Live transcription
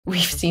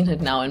We've seen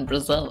it now in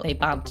Brazil. They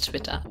banned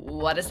Twitter.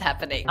 What is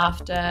happening?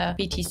 After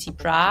BTC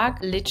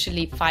Prague,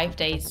 literally 5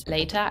 days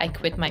later, I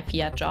quit my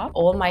fiat job.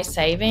 All my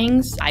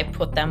savings, I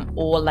put them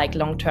all like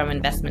long-term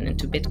investment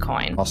into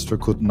Bitcoin. Nostra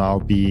could now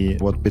be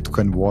what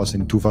Bitcoin was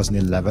in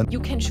 2011. You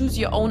can choose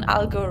your own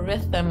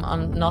algorithm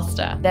on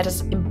Nostra. That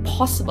is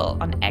impossible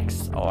on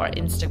X or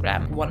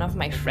Instagram. One of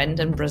my friends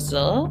in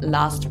Brazil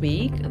last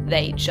week,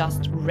 they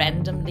just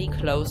randomly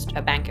closed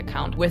a bank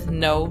account with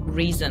no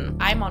reason.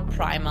 I'm on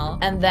Primal,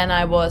 and then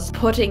I was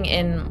putting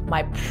in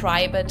my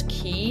private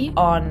key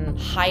on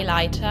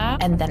highlighter,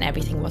 and then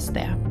everything was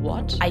there.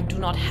 What? I do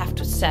not have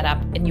to set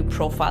up a new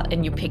profile, a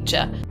new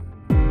picture.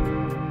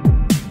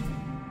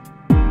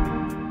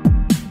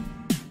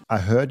 I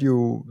heard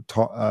you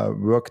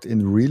worked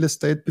in real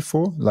estate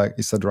before. Like,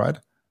 is that right?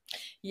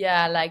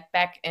 Yeah, like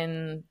back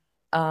in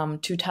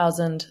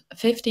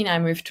 2015, I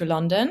moved to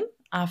London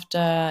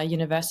after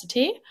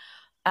university,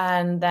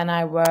 and then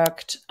I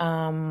worked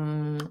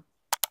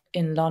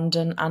in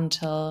London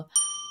until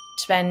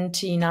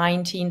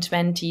 2019,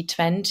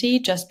 2020,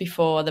 just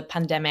before the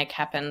pandemic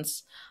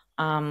happens.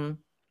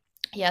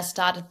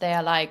 Started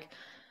there like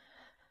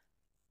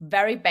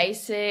very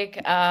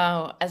basic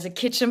as a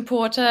kitchen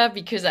porter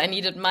because I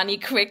needed money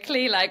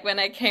quickly. Like when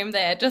I came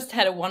there, I just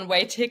had a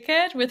one-way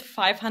ticket with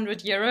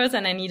 500 euros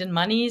and I needed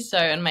money. So,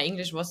 and my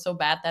English was so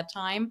bad that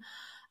time.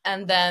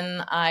 And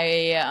then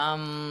I,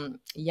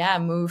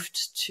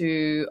 moved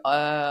to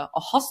a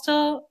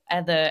hostel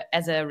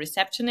as a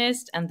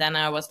receptionist. And then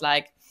I was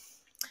like,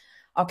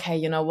 okay,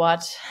 you know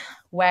what?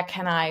 Where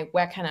can I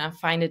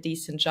find a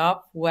decent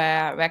job?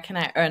 Where can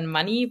I earn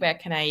money? Where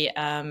can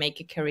I make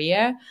a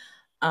career?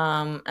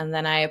 And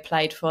then I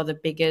applied for the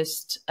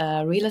biggest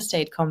real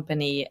estate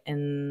company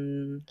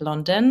in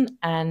London,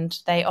 and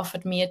they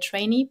offered me a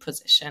trainee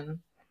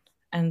position.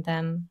 And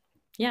then,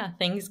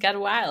 things got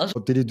wild.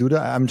 What did you do there?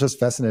 I'm just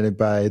fascinated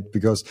by it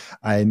because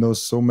I know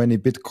so many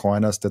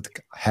Bitcoiners that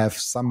have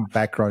some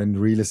background in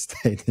real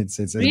estate. It's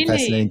Really? A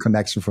fascinating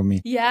connection for me.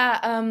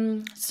 Yeah.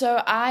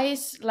 So I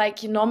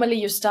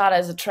normally you start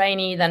as a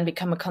trainee, then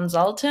become a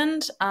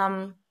consultant.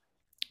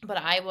 But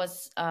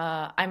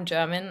I'm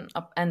German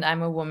and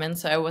I'm a woman,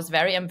 so I was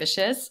very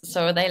ambitious.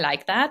 So they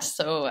like that.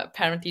 So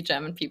apparently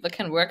German people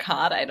can work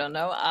hard. I don't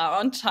know, are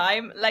on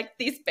time, like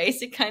these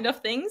basic kind of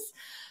things.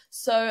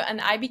 So, and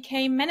I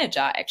became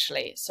manager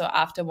actually. So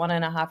after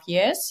 1.5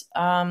 years,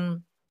 so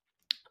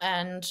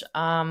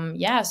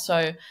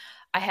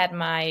I had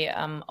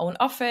my own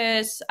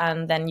office,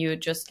 and then you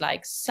just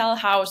like sell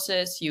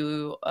houses,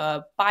 you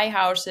buy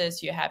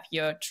houses, you have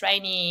your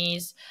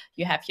trainees,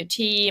 you have your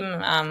team,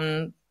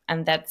 and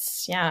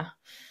that's,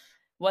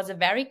 was a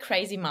very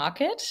crazy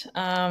market.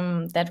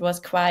 That was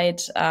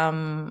quite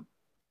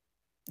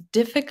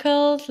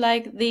difficult,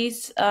 like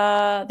these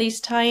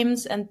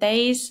times and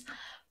days.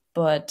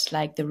 But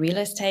like the real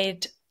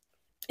estate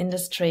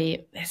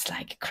industry is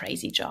like a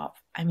crazy job.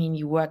 I mean,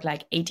 you work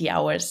like 80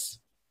 hours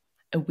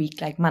a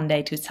week, like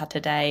Monday to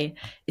Saturday,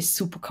 is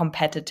super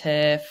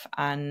competitive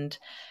and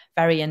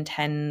very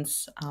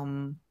intense.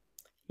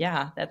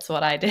 That's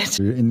what I did.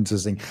 Really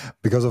interesting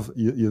because of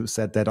you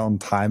said that on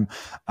time.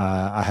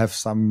 I have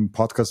some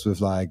podcasts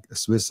with like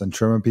Swiss and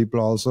German people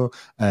also,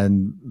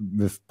 and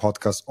with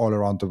podcasts all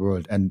around the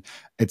world. And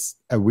it's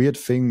a weird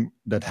thing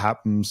that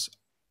happens.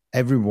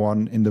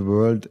 Everyone in the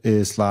world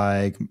is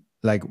like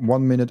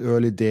 1 minute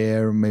early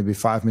there, maybe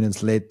 5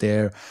 minutes late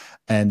there.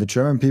 And the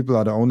German people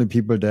are the only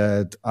people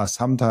that are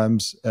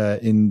sometimes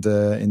in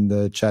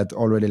the chat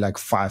already like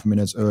 5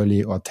 minutes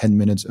early or 10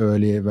 minutes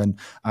early when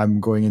I'm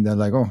going in there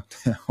like, oh,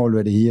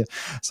 already here.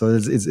 So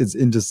it's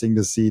interesting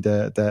to see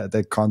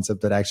the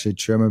concept that actually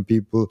German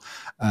people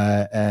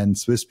and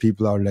Swiss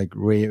people are like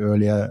way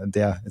earlier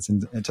there. I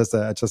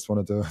just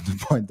wanted to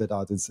point that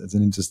out. It's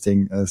an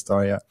interesting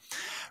story. Yeah.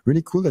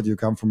 Really cool that you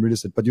come from real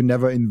estate, but you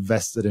never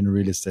invested in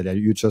real estate.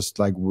 You just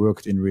like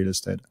worked in real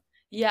estate.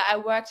 Yeah, I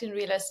worked in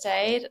real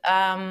estate.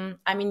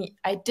 I mean,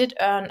 I did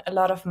earn a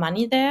lot of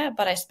money there,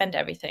 but I spent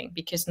everything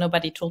because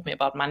nobody told me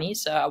about money.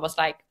 So I was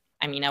like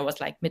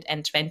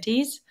mid-end 20s.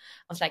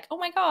 I was like, oh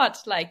my God,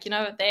 like,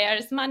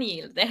 there's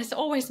money. There's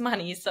always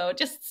money. So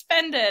just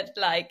spend it.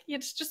 Like, you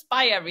just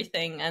buy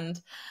everything. And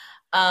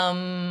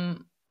I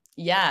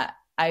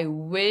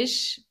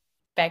wish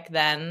back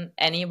then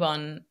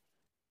anyone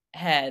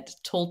had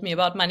told me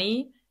about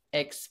money,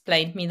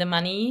 explained me the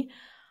money.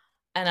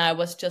 And I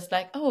was just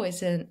like, oh,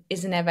 it's a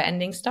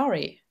never-ending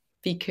story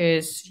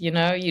because,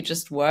 you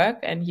just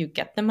work and you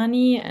get the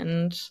money.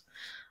 And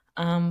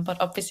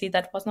but obviously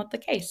that was not the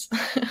case.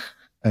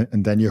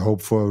 And then you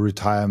hope for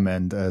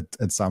retirement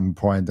at some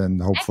point,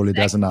 and hopefully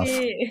there's enough.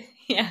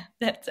 Yeah,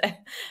 that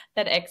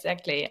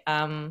exactly.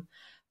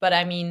 But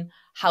I mean,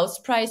 house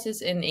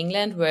prices in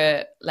England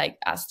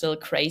are still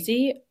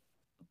crazy.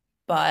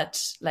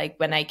 But like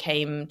when I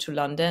came to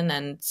London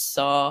and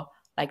saw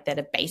like that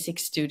a basic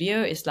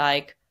studio is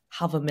like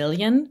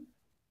 500,000,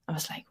 I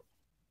was like,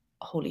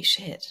 holy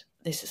shit,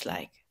 this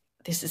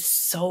is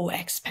so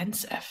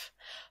expensive.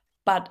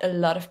 But a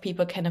lot of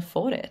people can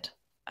afford it.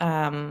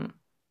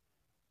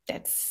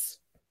 That's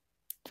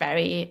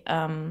very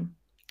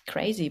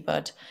crazy.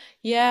 But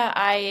yeah,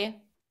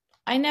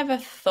 I never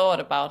thought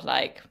about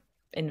like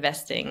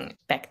investing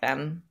back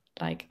then.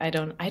 Like I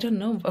don't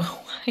know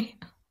why.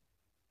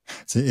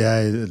 So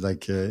yeah,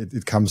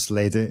 it comes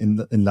later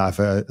in life.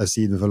 I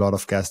see it with a lot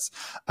of guests.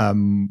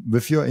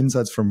 With your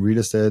insights from real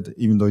estate,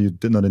 even though you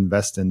did not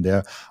invest in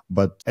there,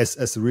 but as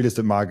the real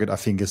estate market, I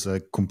think is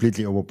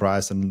completely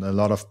overpriced, and a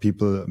lot of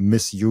people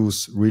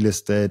misuse real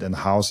estate and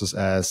houses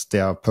as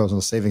their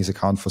personal savings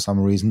account for some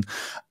reason.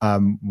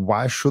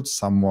 Why should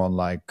someone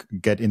like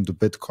get into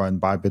Bitcoin,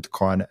 buy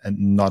Bitcoin, and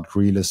not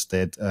real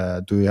estate?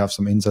 Do you have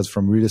some insights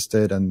from real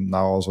estate and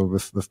now also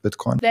with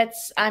Bitcoin?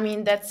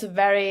 That's a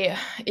very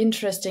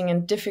interesting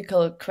and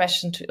difficult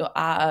question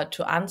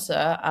to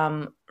answer.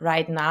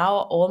 Right now,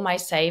 all my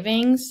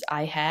savings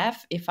I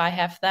have, if I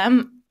have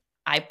them,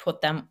 I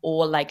put them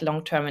all like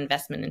long-term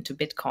investment into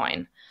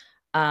Bitcoin.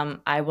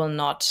 I will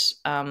not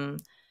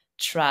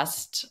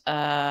trust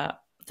the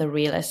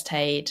real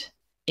estate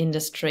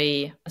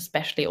industry,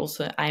 especially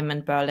also I'm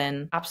in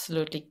Berlin.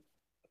 Absolutely.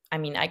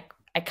 I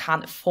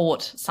can't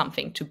afford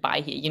something to buy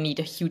here. You need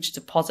a huge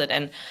deposit.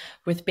 And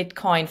with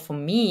Bitcoin, for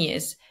me,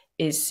 is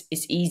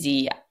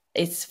easy.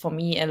 It's for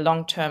me a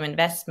long-term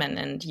investment,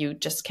 and you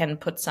just can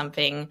put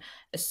something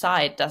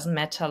aside. Doesn't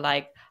matter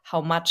like how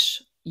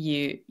much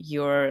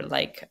you're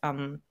like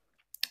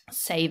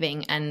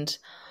saving. And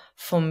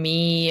for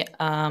me,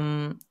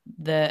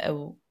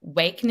 the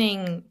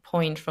awakening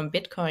point from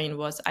Bitcoin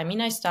was,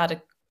 I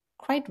started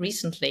quite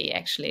recently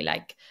actually,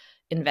 like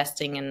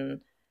investing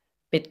in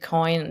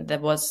Bitcoin. That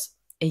was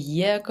a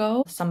year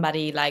ago.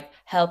 Somebody like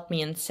helped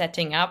me in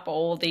setting up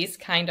all these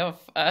kind of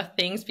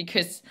things,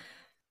 because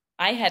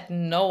I had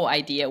no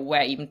idea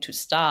where even to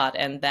start.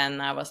 And then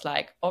I was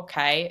like,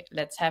 okay,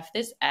 let's have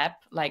this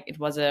app. Like it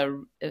was a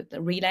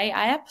relay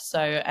app. So,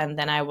 and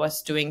then I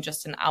was doing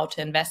just an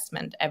auto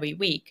investment every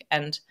week.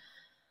 And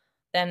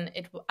then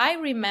I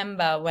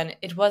remember when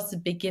it was the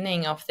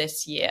beginning of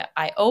this year,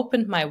 I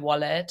opened my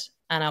wallet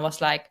and I was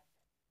like,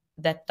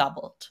 that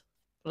doubled.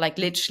 Like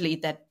literally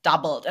that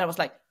doubled. And I was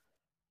like,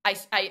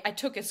 I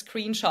took a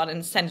screenshot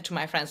and sent it to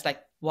my friends,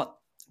 like,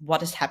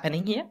 what is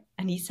happening here?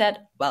 And he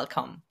said,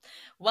 welcome.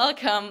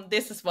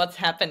 This is what's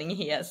happening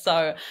here.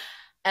 So,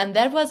 and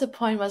that was a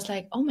point where I was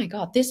like, oh my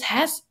God, this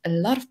has a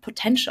lot of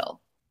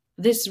potential.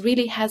 This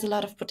really has a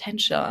lot of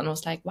potential. And I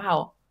was like,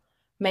 wow,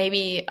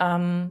 maybe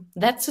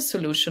that's a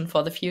solution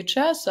for the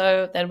future.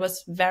 So that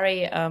was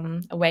very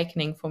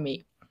awakening for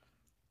me.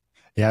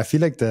 Yeah, I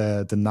feel like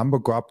the number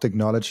grab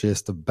technology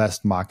is the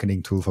best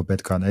marketing tool for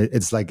Bitcoin.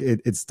 It's like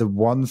it's the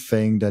one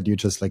thing that you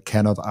just like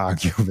cannot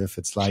argue with.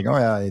 It's like, oh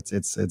yeah,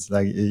 it's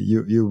like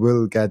you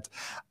will get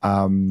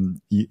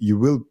you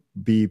will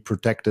be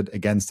protected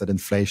against that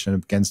inflation,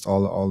 against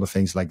all the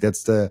things. Like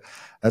that's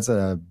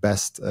a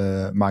best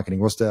marketing.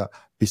 Was there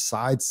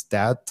besides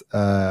that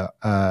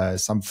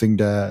something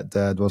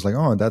that was like,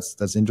 oh,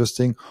 that's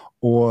interesting,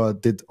 or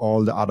did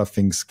all the other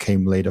things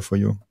came later for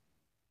you?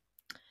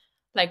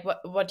 Like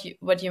what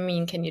you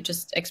mean? Can you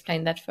just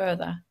explain that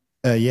further?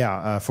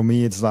 For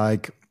me, it's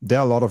like there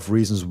are a lot of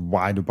reasons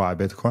why to buy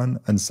Bitcoin,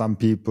 and some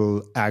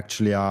people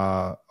actually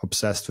are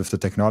obsessed with the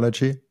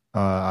technology.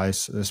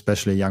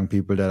 Especially young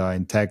people that are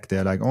in tech,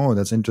 they're like, "Oh,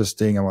 that's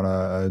interesting. I want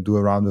to do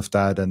around with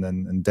that,"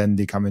 and then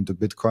they come into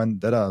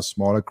Bitcoin. That are a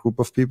smaller group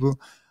of people.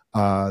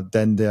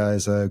 Then there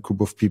is a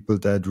group of people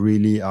that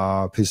really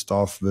are pissed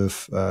off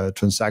with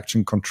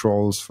transaction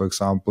controls. For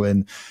example,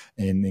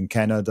 in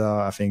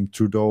Canada, I think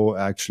Trudeau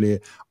actually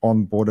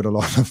onboarded a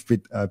lot of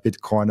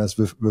Bitcoiners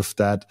with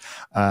that.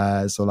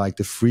 So like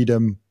the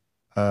freedom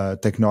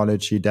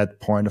technology, that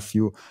point of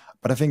view.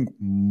 But I think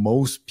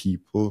most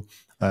people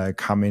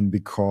come in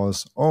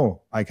because,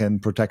 oh, I can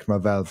protect my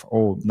wealth.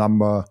 Oh,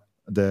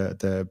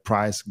 the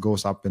price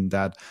goes up in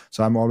that.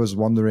 So I'm always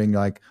wondering,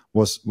 like,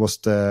 was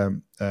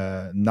the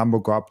number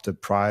go up, the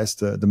price,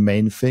 the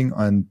main thing,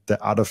 and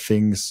the other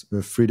things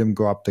with freedom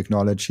go up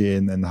technology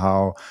and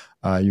how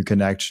you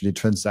can actually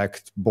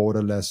transact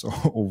borderless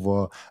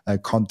over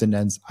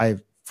continents. I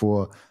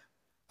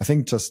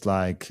think just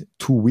like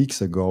 2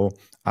 weeks ago,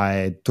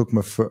 I took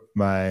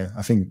my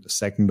I think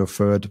second or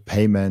third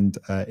payment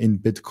in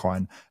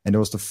Bitcoin, and it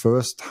was the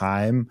first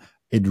time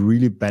it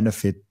really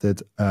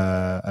benefited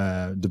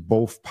the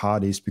both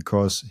parties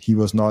because he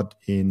was not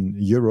in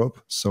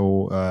Europe,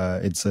 so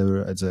it's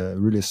a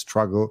really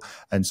struggle,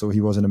 and so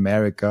he was in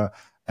America.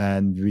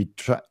 And we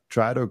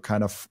try to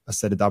kind of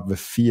set it up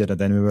with fiat. And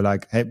then we were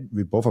like, hey,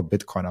 we both are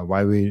Bitcoiner.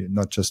 Why we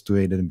not just do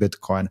it in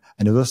Bitcoin?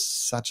 And it was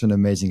such an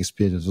amazing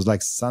experience. It was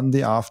like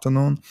Sunday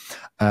afternoon.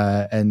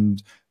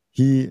 And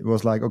he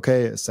was like,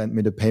 okay, send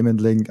me the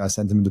payment link. I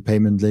sent him the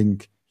payment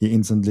link. He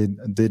instantly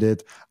did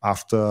it.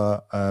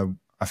 After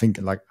I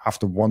think like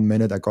after 1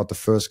 minute, I got the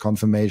first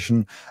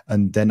confirmation.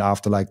 And then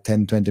after like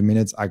 10, 20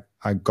 minutes,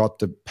 I got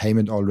the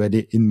payment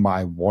already in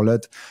my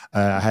wallet.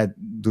 I had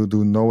to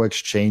do no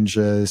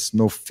exchanges,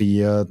 no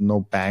fiat,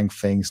 no bank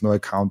things, no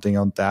accounting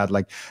on that.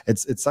 Like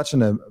it's such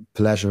a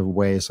pleasure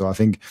way. So I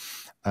think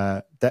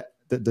that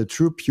the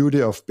true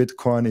beauty of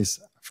Bitcoin is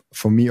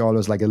for me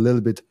always like a little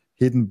bit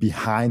hidden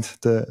behind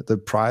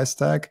the price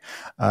tag.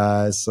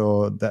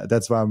 So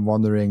that's why I'm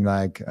wondering,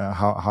 like,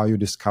 how you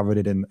discovered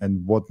it,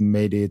 and what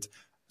made it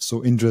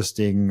so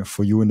interesting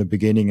for you in the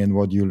beginning, and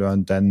what you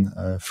learned then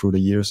through the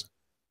years.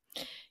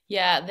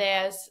 Yeah,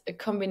 there's a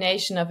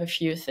combination of a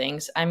few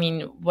things. I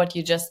mean, what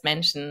you just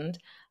mentioned,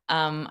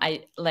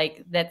 I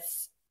like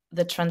that's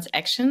the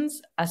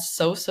transactions are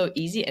so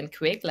easy and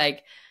quick.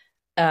 Like,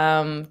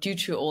 due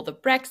to all the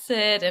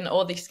Brexit and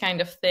all these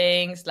kind of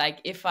things. Like,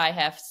 if I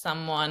have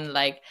someone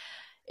like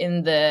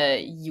in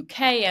the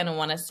UK and I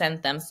want to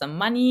send them some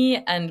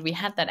money, and we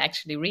had that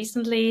actually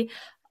recently,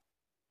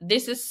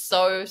 this is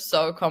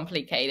so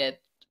complicated.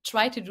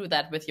 Try to do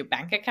that with your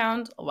bank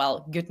account.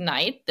 Well, good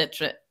night.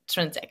 The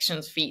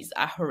transactions fees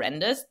are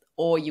horrendous.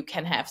 Or you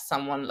can have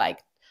someone like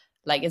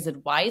is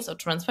it Wise or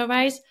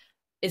TransferWise?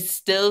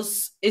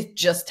 It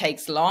just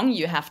takes long.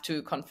 You have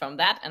to confirm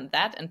that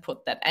and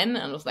put that in.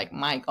 And it was like,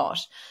 my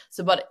gosh.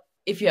 So, but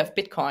if you have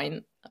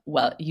Bitcoin,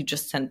 well, you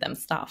just send them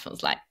stuff. It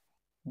was like,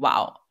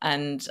 wow.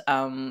 And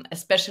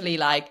especially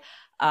like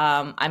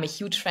I'm a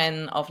huge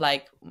fan of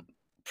like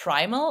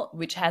Primal,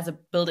 which has a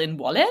built-in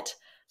wallet.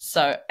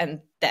 So, and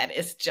that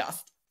is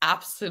just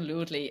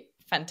absolutely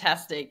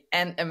fantastic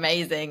and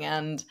amazing.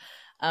 And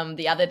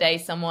the other day,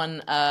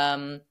 someone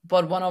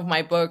bought one of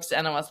my books,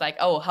 and I was like,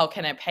 "Oh, how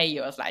can I pay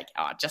you?" I was like,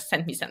 "Oh, just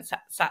send me some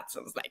sats."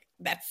 I was like,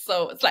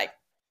 it's like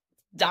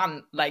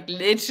done, like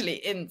literally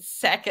in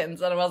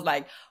seconds. And I was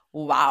like,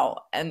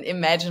 wow. And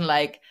imagine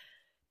like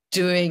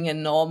doing a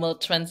normal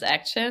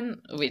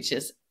transaction, which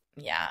is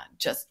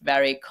just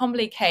very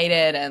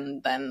complicated,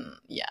 and then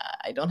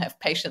I don't have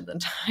patience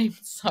and time.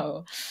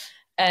 So,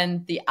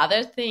 and the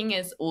other thing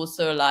is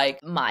also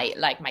like my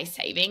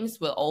savings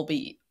will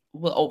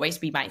always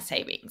be my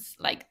savings.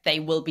 Like, they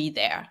will be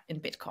there in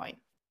Bitcoin.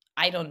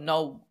 I don't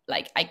know,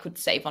 like I could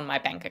save on my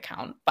bank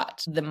account,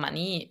 but the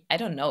money, I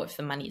don't know if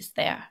the money is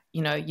there.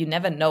 You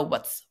never know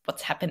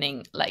what's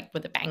happening like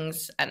with the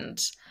banks.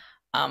 And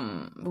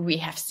we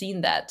have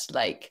seen that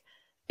like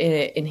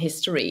in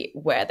history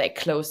where they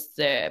closed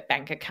the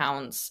bank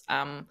accounts.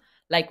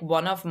 Like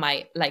one of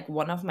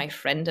my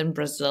friend in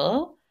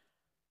Brazil,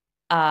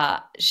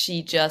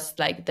 she just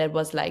like that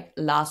was like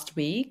last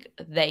week,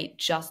 they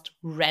just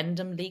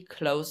randomly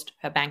closed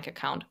her bank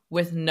account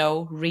with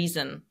no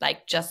reason,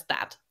 like just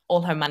that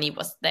all her money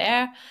was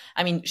there.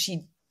 I mean,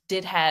 she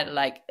did had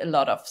like a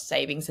lot of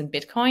savings in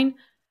Bitcoin,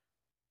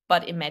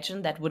 but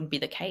imagine that wouldn't be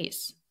the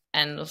case.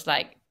 And it was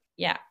like,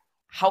 yeah,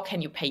 how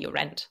can you pay your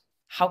rent?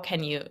 How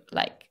can you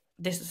like,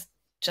 this is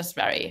just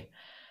very,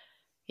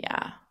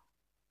 yeah,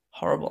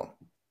 horrible.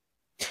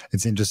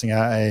 It's interesting.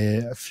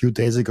 A few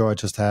days ago, I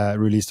just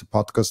released a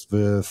podcast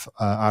with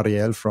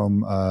Ariel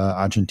from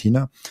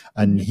Argentina,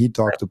 and Mhm. he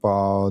talked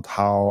about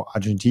how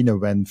Argentina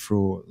went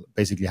through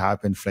basically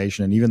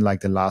hyperinflation, and even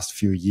like the last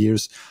few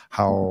years,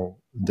 how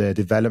the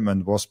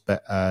development was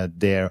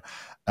there.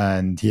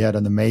 And he had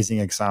an amazing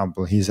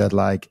example. He said,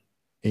 like,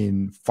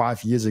 in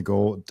 5 years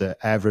ago, the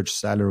average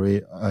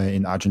salary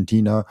in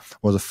Argentina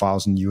was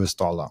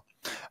 $1,000,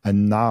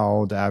 and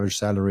now the average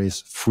salary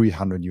is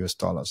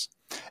 $300.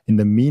 In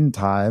the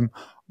meantime,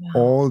 Wow.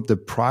 all the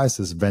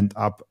prices went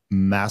up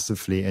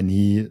massively, and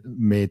he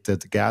made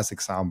that gas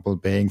example,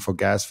 paying for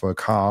gas for a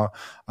car,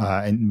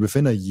 and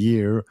within a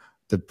year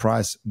the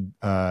price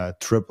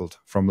tripled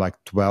from like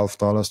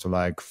 $12 to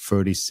like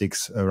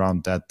 36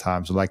 around that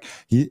time. So like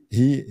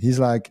he's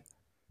like,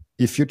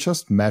 if you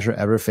just measure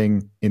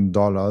everything in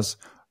dollars,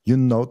 you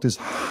notice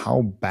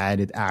how bad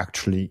it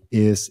actually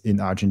is in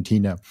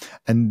Argentina.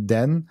 And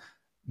then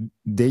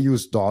they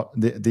use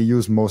they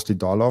use mostly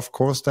dollar, of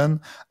course,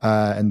 then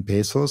and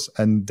pesos.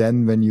 And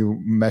then when you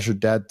measure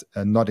that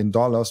not in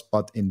dollars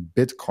but in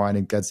Bitcoin,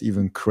 it gets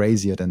even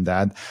crazier than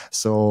that.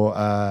 So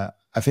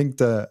I think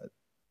the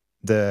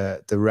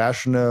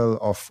rationale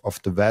of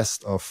the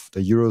West, of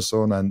the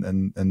Eurozone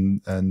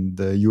and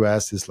the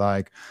US is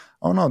like,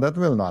 oh no, that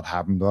will not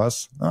happen to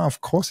us. No,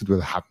 of course it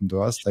will happen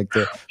to us. Like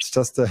it's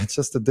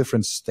just a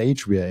different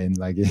stage we are in.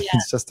 Like Yeah.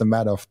 it's just a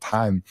matter of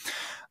time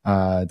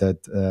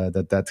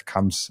that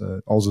comes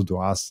also to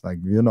us. Like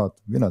we're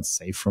not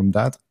safe from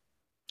that.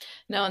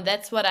 No, and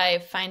that's what I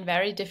find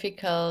very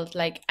difficult.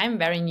 Like, I'm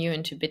very new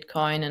into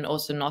Bitcoin and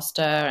also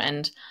Nostr,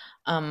 and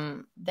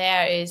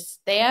there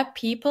are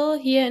people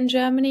here in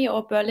Germany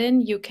or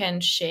Berlin you can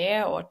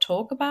share or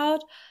talk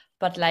about,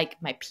 but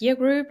like my peer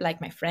group,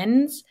 like my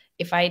friends,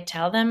 if I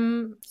tell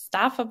them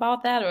stuff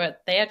about that, or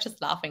they are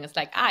just laughing, it's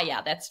like, ah,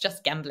 yeah, that's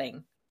just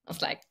gambling. I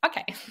was like,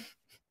 okay,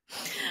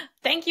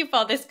 thank you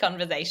for this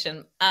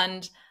conversation.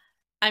 And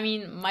I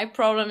mean, my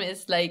problem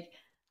is like,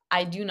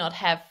 I do not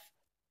have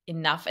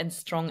enough and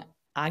strong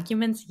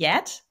arguments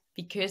yet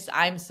because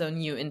I'm so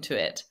new into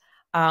it.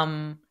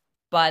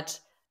 But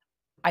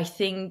I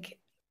think,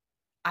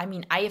 I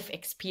mean, I have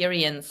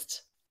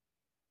experienced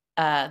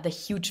the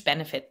huge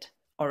benefit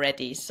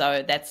already.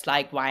 So that's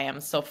like why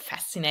I'm so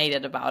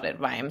fascinated about it,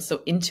 why I'm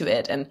so into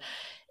it. And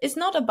it's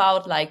not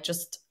about like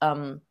just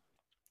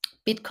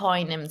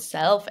Bitcoin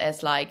himself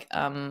as like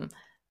a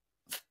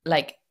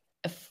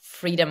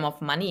freedom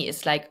of money.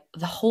 It's like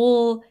the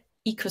whole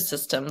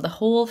ecosystem, the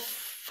whole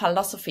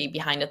philosophy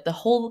behind it, the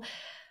whole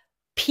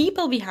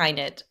people behind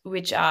it,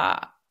 which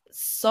are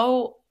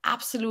so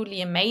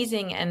absolutely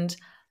amazing and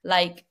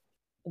like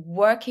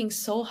working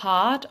so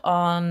hard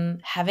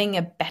on having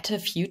a better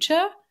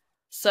future.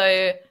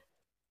 So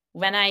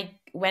when I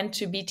went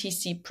to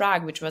BTC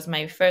Prague, which was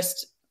my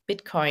first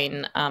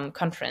Bitcoin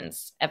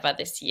conference ever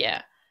this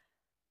year,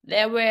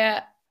 there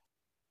were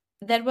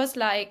that was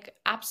like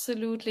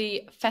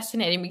absolutely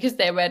fascinating because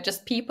there were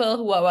just people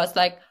who I was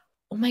like,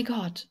 oh my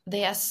God,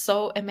 they are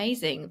so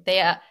amazing.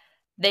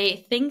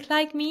 They think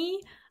like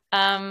me.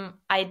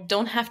 I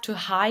don't have to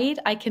hide.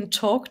 I can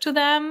talk to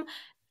them.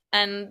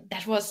 And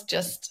that was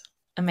just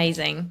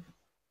amazing.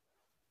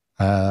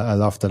 I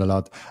love that a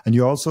lot. And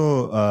you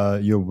also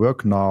you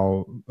work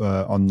now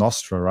on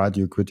Nostra, right?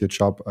 You quit your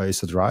job.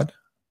 Is it right?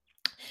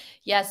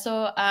 Yeah,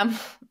 so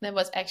that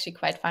was actually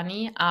quite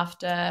funny.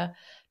 After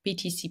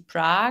BTC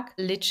Prague,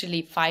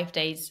 literally 5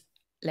 days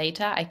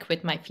later, I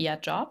quit my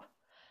fiat job.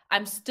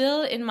 I'm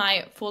still in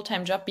my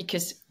full-time job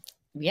because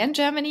we in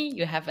Germany,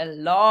 you have a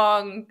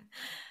long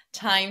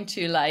time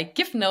to like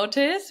give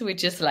notice,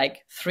 which is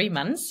like 3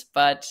 months.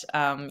 But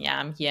yeah,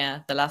 I'm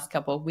here the last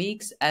couple of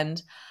weeks.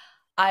 And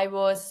I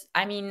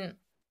mean,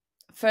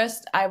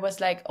 first I was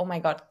like, oh my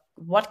God,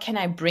 what can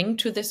I bring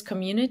to this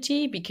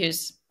community?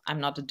 Because I'm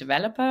not a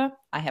developer.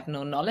 I have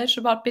no knowledge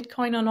about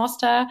Bitcoin or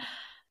Nostra.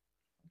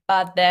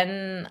 But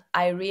then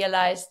I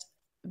realized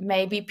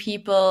maybe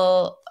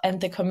people and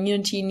the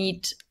community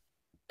need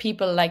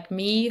people like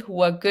me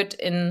who are good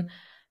in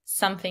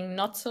something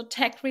not so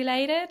tech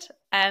related.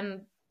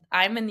 And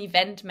I'm an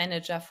event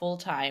manager full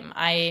time.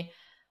 I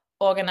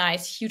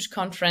organize huge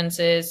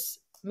conferences,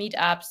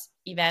 meetups,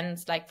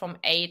 events like from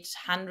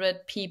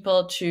 800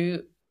 people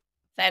to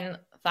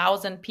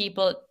 10,000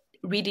 people.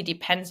 Really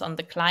depends on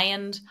the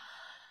client.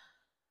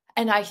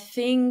 And I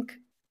think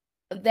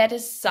that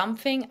is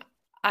something,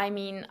 I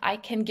mean, I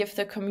can give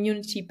the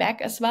community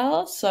back as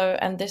well. So,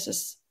 and this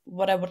is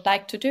what I would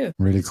like to do.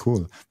 Really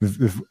cool.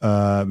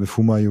 With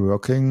whom are you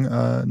working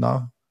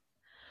now?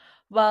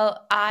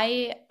 Well,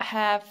 I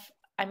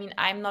mean,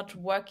 I'm not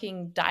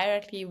working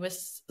directly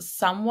with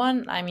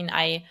someone. I mean,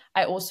 I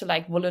also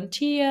like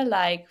volunteer,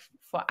 like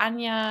for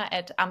Anja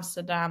at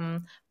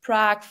Amsterdam,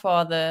 Prague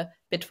for the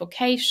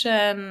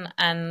Bitvocation.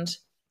 And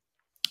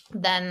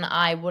then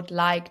I would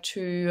like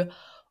to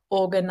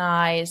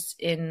organize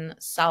in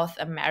South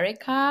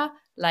America.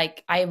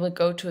 Like I will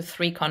go to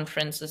 3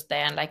 conferences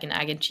there, like in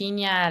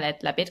Argentina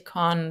at La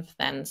BitConf,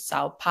 then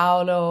Sao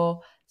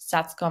Paulo,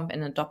 SatsConf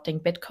and Adopting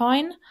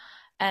Bitcoin.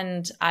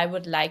 And I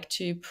would like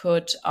to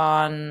put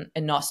on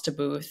a Nostr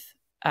booth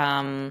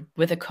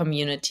with a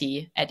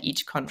community at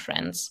each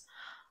conference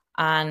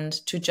and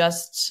to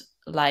just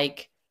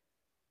like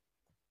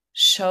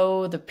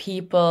show the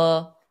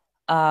people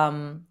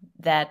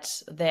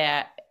that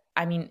they're,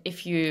 I mean,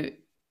 if you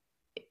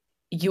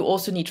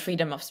also need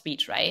freedom of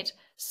speech, right?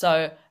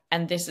 So,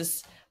 and this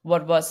is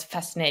what was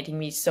fascinating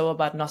me so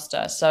about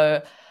Nostra.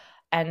 So,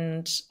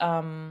 and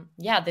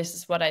yeah, this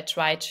is what I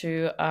try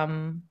to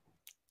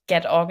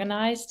get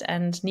organized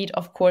and need,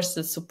 of course,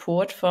 the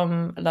support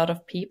from a lot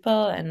of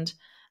people. And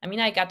I mean,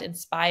 I got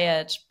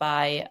inspired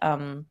by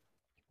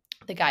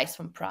the guys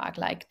from Prague,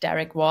 like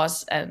Derek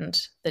was, and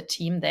the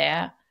team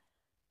there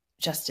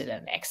just did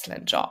an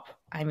excellent job.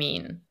 I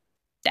mean,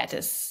 that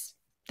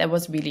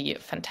was really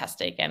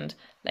fantastic. And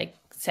like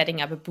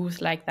setting up a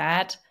booth like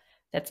that,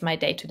 that's my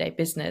day-to-day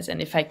business.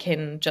 And if I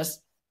can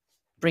just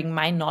bring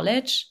my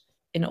knowledge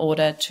in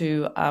order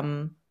to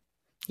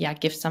yeah,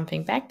 give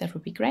something back, that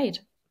would be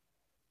great.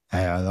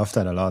 Yeah, I love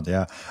that a lot.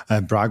 Yeah,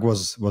 Prague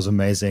was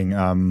amazing.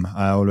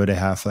 I already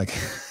have like,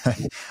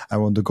 I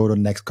want to go to the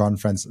next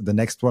conference. The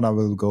next one I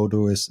will go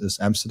to is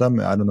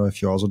Amsterdam. I don't know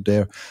if you're also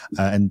there.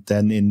 And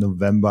then in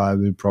November I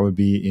will probably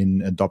be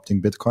in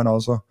Adopting Bitcoin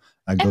also.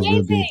 Like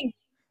Amazing.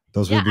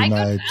 those Yeah, will be I go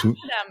my to two.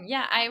 Amsterdam.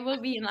 Yeah, I will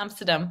be in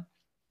Amsterdam.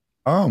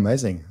 Oh,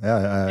 amazing.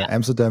 Yeah,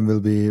 Amsterdam will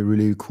be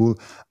really cool.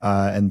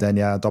 And then,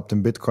 yeah,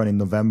 adopting Bitcoin in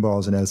November,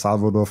 also in El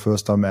Salvador,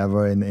 first time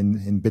ever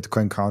in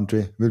Bitcoin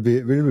country. Will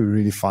be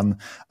really fun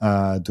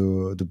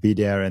to be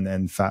there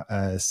and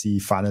see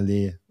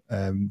finally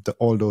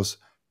all those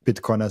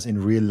Bitcoiners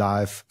in real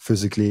life,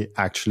 physically,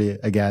 actually,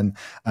 again.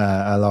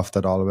 I love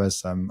that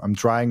always. I'm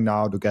trying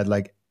now to get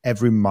like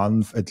every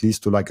month at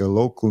least to like a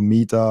local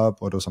meetup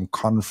or to some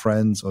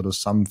conference or to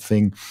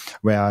something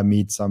where I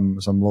meet some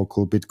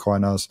local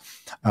Bitcoiners.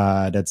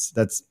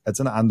 That's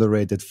an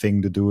underrated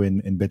thing to do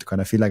in Bitcoin.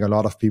 I feel like a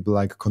lot of people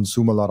like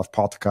consume a lot of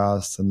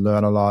podcasts and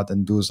learn a lot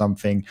and do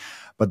something,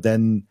 but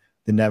then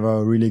they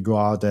never really go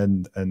out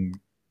and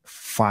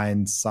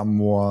find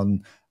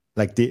someone.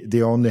 Like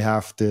they only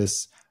have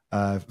this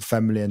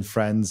family and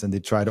friends, and they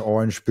try to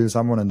orange pill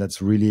someone, and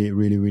that's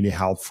really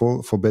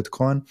helpful for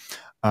Bitcoin.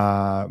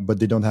 But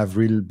they don't have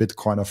real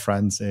Bitcoiner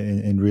friends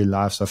in real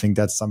life. So I think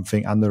that's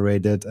something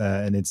underrated,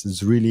 and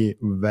it's really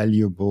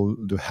valuable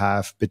to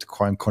have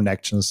Bitcoin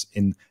connections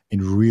in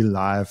real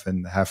life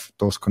and have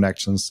those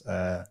connections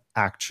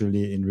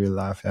actually in real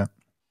life. Yeah.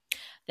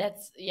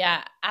 That's,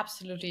 yeah,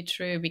 absolutely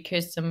true.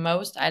 Because the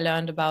most I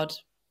learned about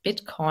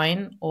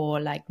Bitcoin or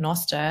like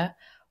Nostra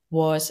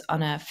was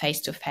on a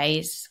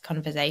face-to-face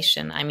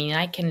conversation. I mean,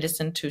 I can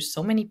listen to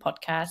so many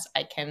podcasts,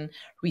 I can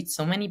read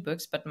so many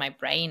books, but my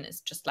brain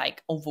is just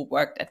like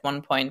overworked at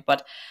one point.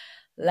 But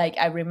like,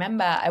 I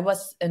remember I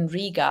was in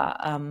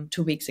Riga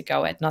 2 weeks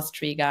ago at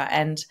Riga,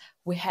 and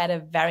we had a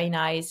very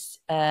nice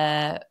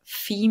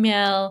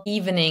female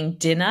evening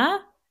dinner.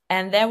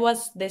 And there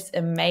was this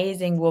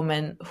amazing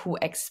woman who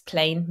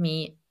explained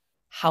me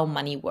how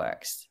money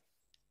works.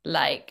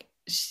 Like,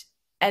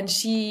 and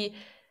she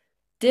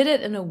did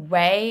it in a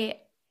way,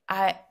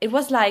 it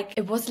was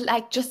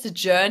like just a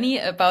journey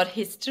about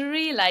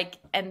history, like,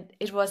 and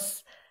it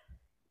was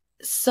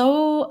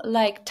so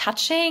like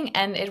touching,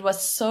 and it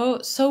was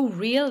so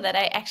real that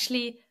I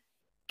actually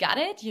got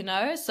it, you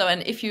know. So,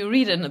 and if you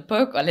read in a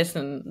book or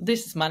listen,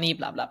 this is money,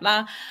 blah blah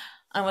blah,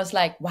 I was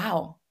like,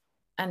 wow.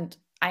 And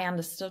I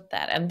understood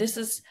that. And this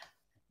is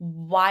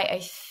why I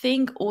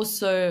think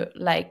also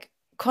like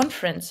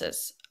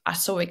conferences are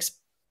so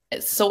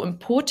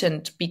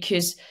important,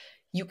 because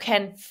you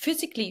can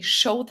physically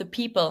show the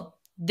people,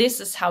 this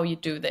is how you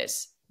do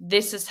this.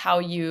 This is how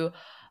you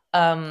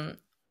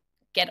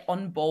get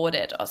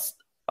onboarded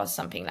or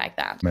something like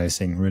that.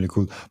 Amazing, really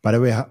cool. By the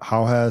way,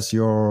 how has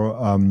your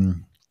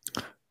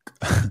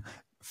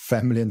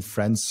family and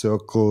friends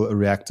circle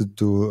reacted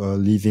to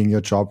leaving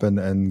your job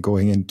and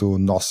going into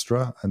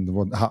Nostra?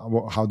 And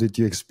how did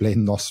you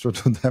explain Nostra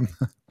to them?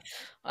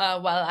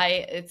 Well,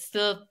 it's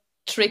still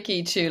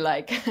tricky to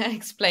like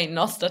explain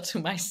Nostra to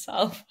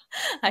myself.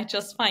 I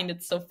just find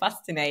it so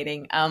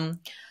fascinating.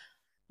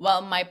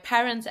 Well, my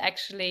parents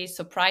actually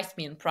surprised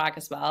me in Prague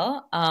as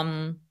well,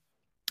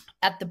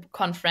 at the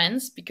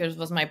conference, because it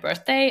was my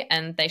birthday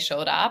and they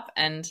showed up.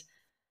 And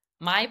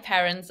my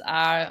parents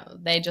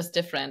they're just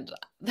different.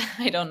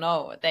 I don't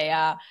know. They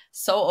are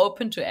so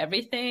open to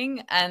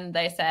everything. And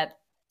they said,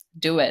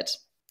 do it.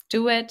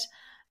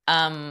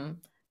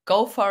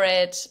 Go for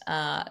it.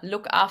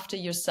 Look after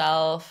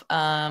yourself,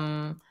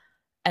 and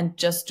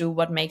just do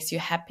what makes you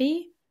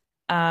happy.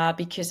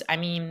 Because I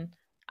mean,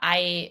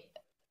 I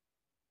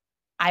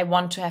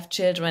want to have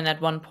children at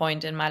one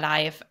point in my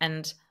life,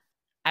 and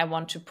I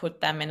want to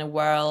put them in a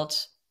world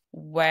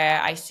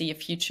where I see a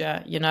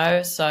future, you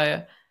know?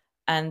 So,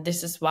 and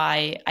this is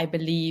why I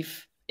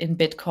believe in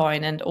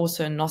Bitcoin and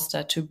also in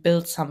Nostra, to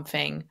build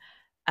something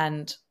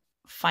and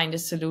find a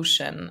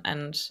solution.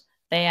 And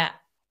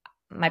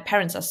my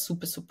parents are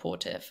super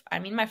supportive. I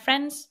mean, my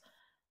friends,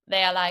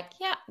 they are like,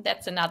 yeah,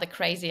 that's another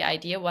crazy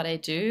idea, what I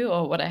do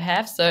or what I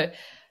have. So,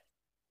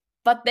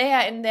 but they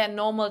are in their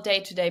normal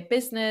day-to-day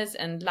business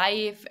and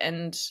life,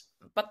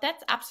 but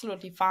that's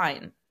absolutely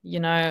fine, you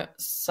know.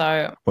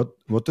 So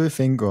what do you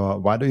think, or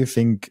why do you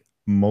think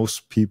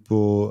most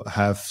people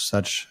have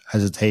such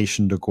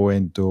hesitation to go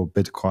into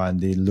Bitcoin?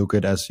 They look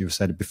at, as you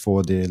said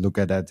before, they look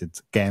at it,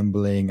 it's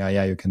gambling.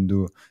 Yeah, you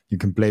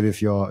can play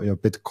with your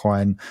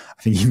Bitcoin.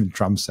 I think even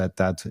Trump said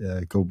that,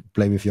 go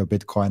play with your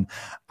Bitcoin.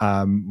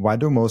 Why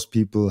do most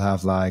people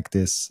have like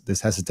this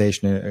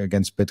hesitation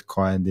against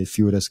Bitcoin? They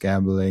view it as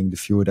gambling, they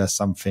view it as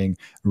something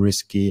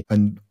risky.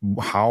 And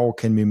how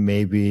can we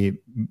maybe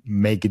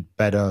make it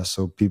better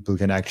so people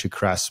can actually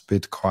grasp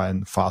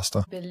Bitcoin faster?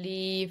 I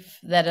believe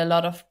that a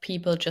lot of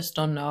people just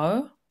don't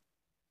know.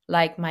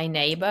 Like my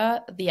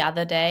neighbor the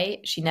other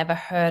day, she never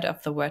heard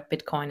of the word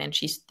Bitcoin, and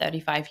she's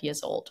 35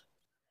 years old.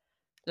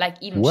 Like,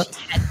 even What?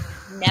 she had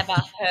never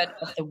heard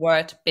of the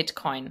word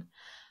Bitcoin.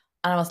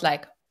 And I was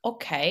like,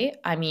 okay,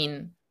 I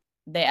mean,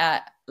 they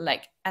are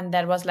like, and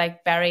that was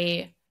like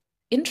very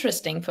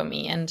interesting for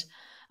me. And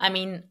I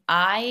mean,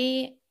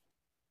 I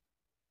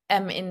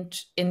am in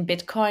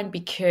Bitcoin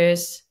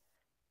because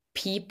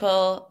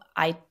people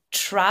I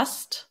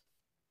trust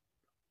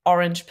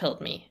orange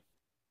pilled me.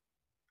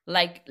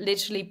 Like,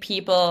 literally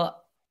people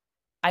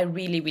I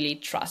really, really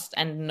trust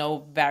and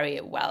know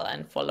very well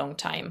and for a long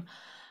time.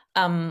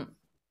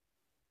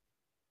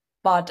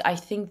 But I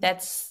think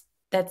that's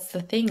the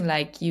thing.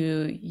 Like,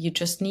 you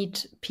just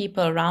need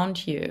people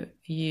around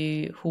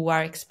you who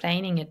are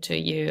explaining it to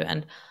you,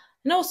 and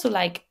also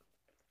like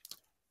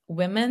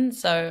women.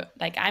 So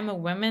like, I'm a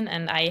woman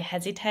and I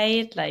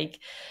hesitate. Like,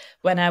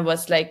 when I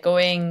was like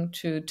going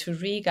to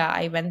Riga,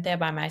 I went there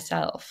by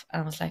myself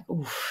and I was like,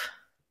 ooh,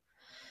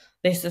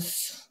 this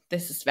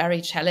is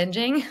very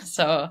challenging.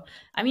 So,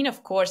 I mean,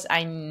 of course,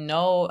 I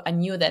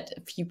knew that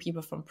a few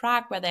people from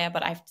Prague were there,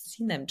 but I've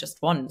seen them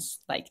just once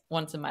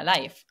in my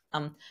life.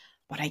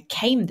 But I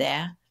came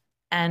there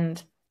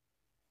and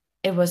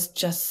it was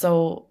just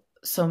so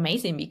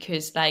amazing,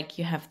 because like,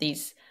 you have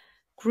these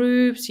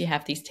groups, you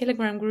have these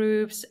Telegram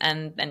groups,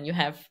 and then you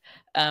have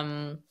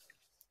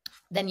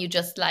then you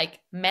just like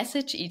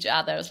message each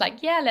other. It's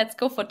like, yeah, let's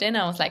go for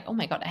dinner. I was like, oh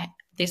my God,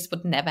 this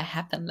would never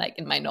happen like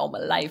in my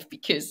normal life,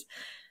 because,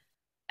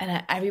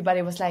 and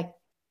everybody was like,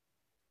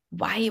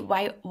 why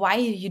are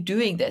you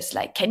doing this?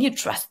 Like, can you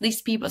trust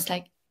these people? It's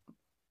like,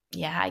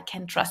 yeah, I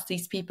can trust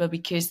these people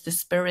because the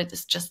spirit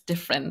is just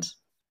different.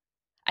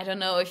 I don't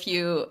know if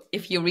you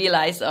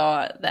realize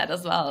that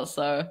as well.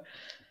 So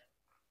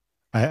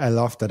I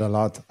love that a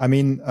lot. I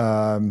mean,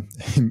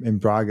 in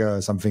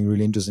Prague, something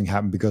really interesting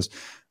happened because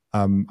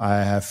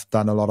I have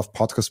done a lot of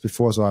podcasts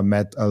before. So I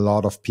met a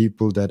lot of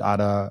people that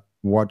either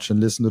watch and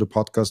listen to the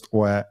podcast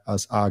or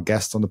as our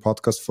guests on the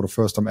podcast for the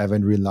first time ever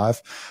in real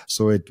life.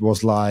 So it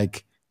was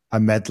like I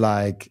met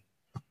like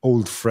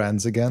old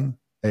friends again.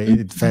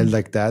 It felt Mhm.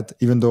 like that,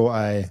 even though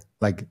I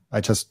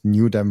just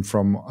knew them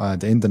from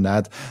the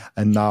internet,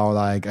 and now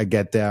like I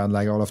get there and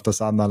like all of a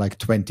sudden are like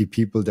 20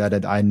 people there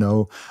that I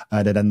know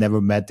that I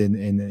never met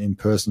in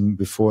person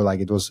before.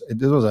 Like it was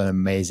an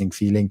amazing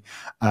feeling,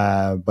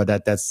 but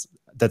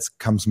that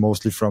comes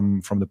mostly from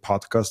the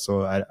podcast.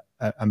 So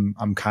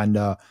I'm kind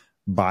of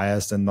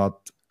biased and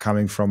not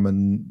coming from a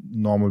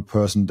normal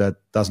person that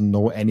doesn't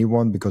know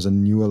anyone because I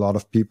knew a lot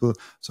of people.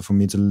 So for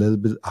me, it's a little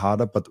bit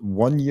harder. But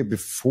 1 year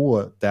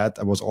before that,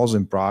 I was also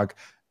in Prague.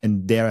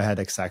 And there I had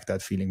exact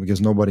that feeling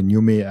because nobody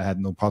knew me. I had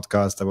no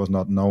podcast. I was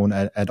not known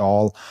at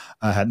all.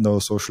 I had no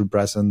social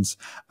presence.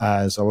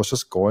 So I was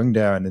just going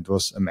there and it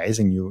was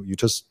amazing. You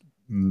just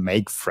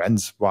make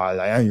friends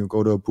while you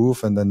go to a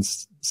booth and then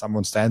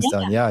someone stands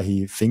there and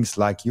he thinks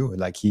like you,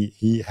 like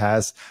he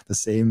has the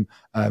same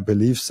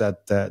belief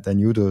set than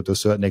you do to a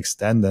certain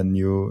extent, and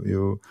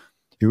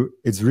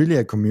it's really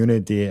a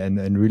community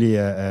and really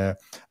a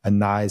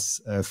nice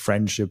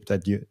friendship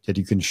that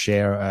you can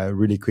share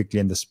really quickly,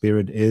 and the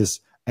spirit is,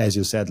 as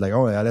you said, like,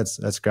 oh yeah,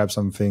 let's grab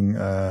something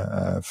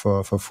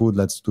for food,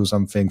 let's do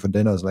something for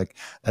dinners. Like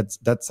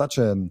that's such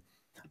an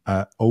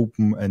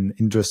open and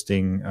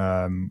interesting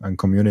and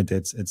community.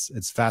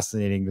 It's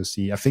fascinating to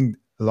see. I think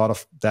a lot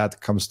of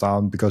that comes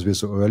down because we're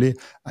so early.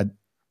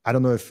 I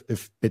don't know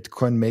if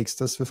Bitcoin makes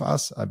this with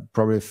us.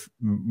 Probably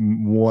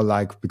more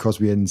like because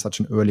we're in such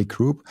an early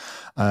group.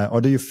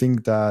 Or do you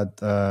think that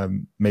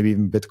maybe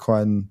even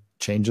Bitcoin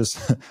changes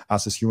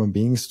us as human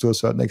beings to a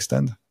certain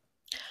extent?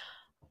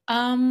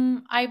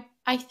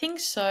 I think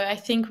so. I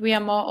think we are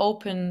more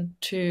open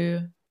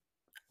to.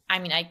 I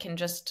mean, I can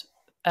just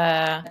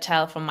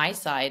tell from my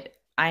side.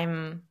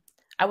 I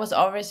was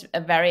always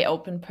a very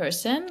open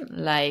person.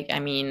 Like, I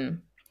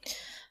mean,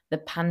 the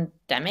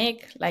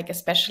pandemic, like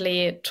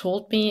especially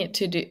told me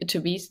to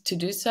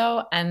do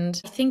so.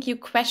 And I think you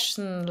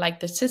question like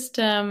the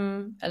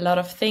system, a lot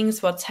of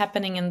things, what's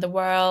happening in the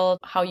world,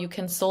 how you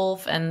can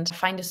solve and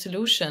find a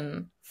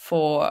solution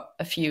for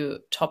a few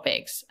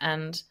topics,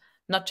 and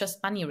not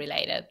just money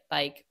related,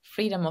 like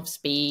freedom of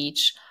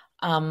speech,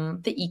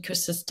 the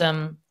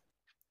ecosystem.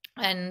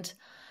 And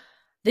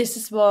this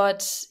is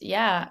what,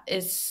 yeah,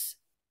 is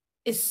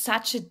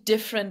such a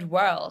different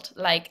world.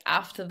 Like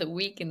after the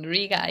week in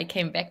Riga, I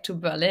came back to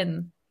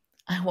Berlin.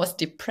 I was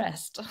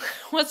depressed.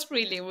 It was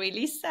really,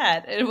 really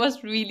sad. It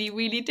was really,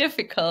 really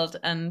difficult.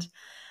 And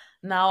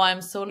now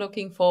I'm so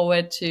looking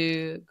forward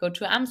to go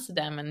to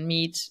Amsterdam and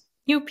meet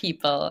new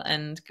people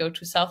and go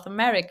to South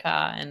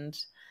America. And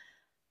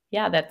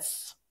yeah,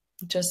 that's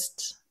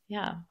just,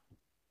 yeah,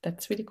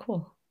 that's really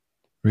cool.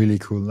 Really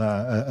cool.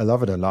 I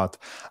love it a lot.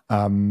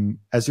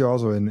 As you're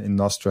also in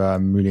Nostra,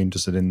 I'm really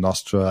interested in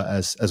Nostra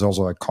as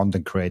also a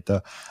content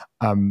creator.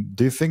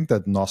 Do you think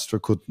that Nostra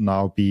could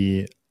now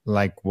be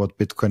like what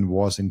Bitcoin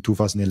was in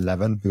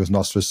 2011? Because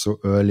Nostra is so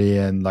early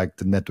and like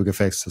the network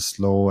effects are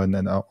slow and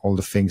all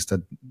the things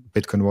that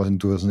Bitcoin was in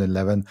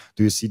 2011.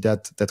 Do you see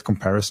that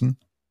comparison?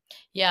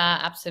 Yeah,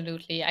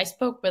 absolutely. I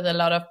spoke with a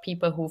lot of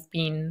people who've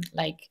been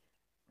like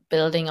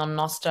building on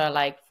Nostra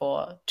like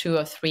for 2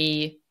 or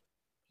 3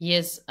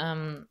 years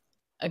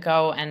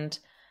ago. And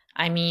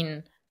I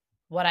mean,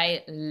 what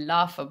I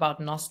love about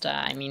Nostra,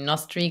 I mean,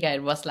 Nostriga,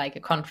 it was like a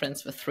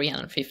conference with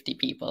 350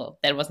 people.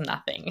 There was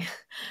nothing.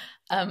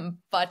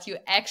 But you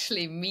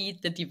actually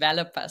meet the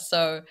developer.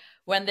 So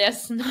when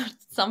there's not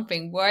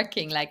something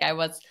working, like I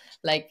was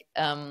like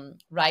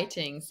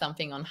writing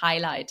something on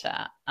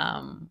Highlighter,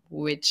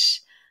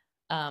 which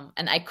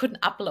and I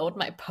couldn't upload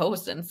my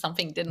post and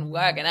something didn't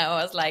work. And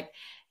I was like,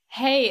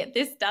 hey,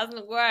 this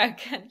doesn't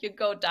work. And you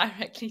go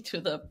directly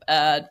to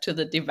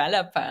the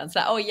developer and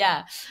say, oh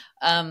yeah,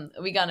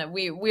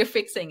 we're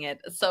fixing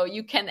it. So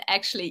you can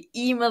actually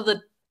email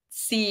the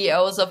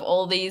CEOs of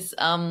all these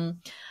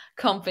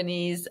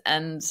companies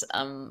and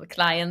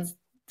clients.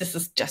 This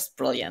is just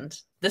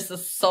brilliant. This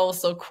is so,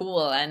 so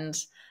cool. And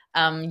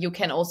you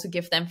can also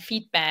give them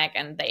feedback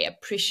and they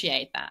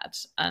appreciate that.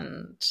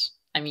 And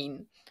I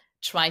mean,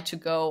 try to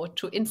go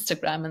to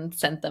Instagram and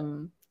send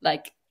them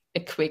like a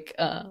quick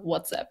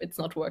WhatsApp. It's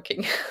not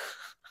working.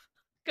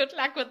 Good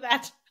luck with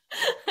that.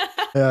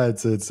 Yeah,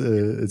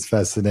 it's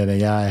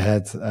fascinating. Yeah, I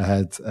had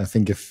I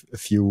think a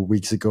few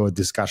weeks ago a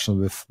discussion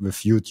with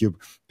YouTube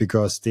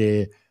because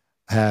they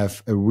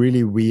have a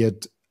really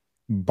weird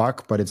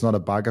bug, but it's not a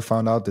bug. I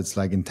found out it's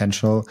like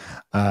intentional.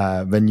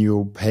 When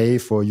you pay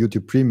for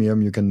YouTube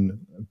Premium, you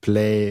can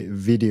play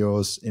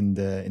videos in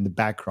the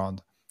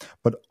background,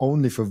 but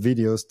only for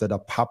videos that are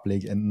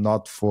public and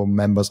not for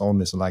members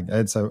only. So like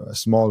it's a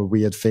small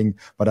weird thing,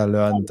 but I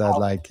learned that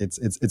like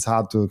it's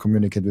hard to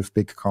communicate with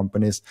big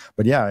companies.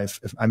 But yeah, if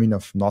I mean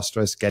if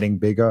Nostra is getting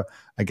bigger,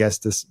 I guess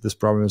this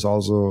problem is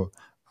also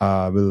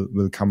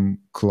will come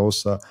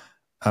closer.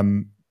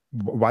 Um,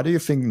 Why do you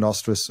think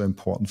Nostra is so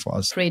important for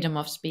us? Freedom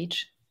of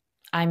speech.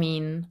 I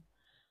mean,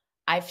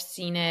 I've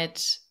seen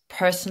it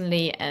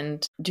personally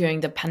and during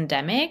the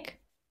pandemic,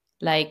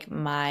 like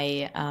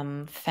my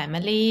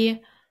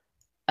family,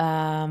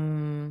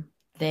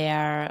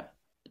 they're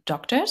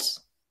doctors.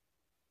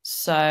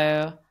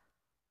 So,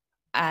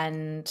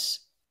 and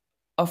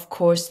of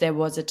course, there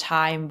was a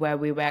time where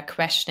we were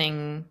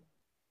questioning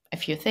a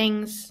few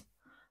things,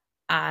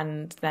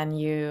 and then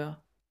you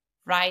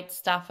write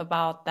stuff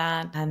about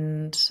that,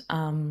 and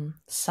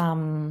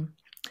some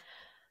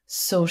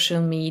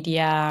social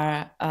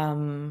media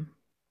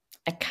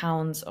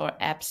accounts or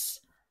apps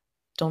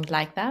don't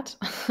like that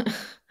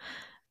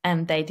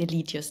and they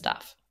delete your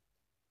stuff.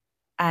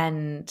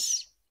 And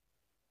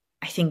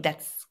I think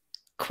that's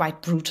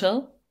quite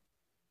brutal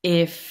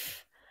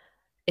if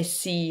a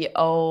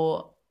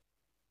CEO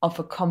of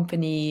a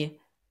company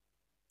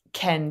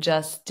can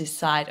just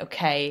decide,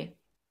 okay,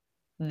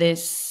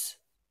 this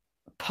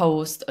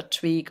post or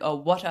tweak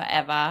or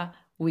whatever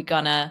we're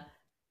gonna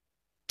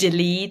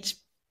delete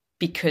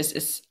because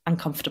it's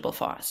uncomfortable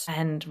for us.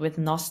 And with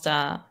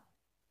Nostra,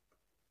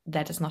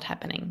 that is not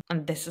happening.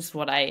 And this is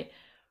what I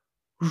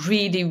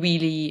really,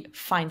 really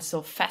find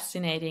so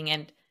fascinating.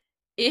 And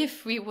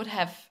if we would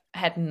have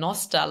had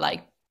Nostra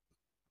like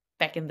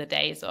back in the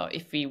days, or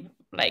if we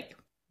like,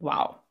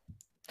 wow.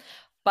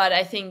 But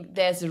I think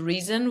there's a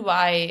reason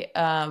why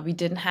we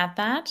didn't have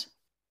that.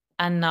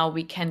 And now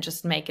we can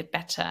just make it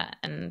better.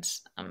 And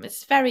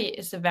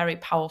it's a very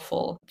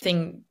powerful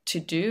thing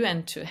to do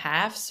and to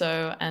have.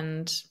 So,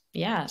 and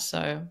yeah,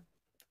 so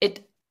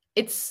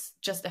it's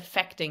just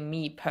affecting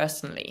me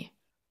personally.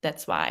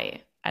 That's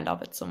why I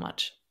love it so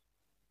much.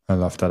 I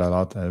love that a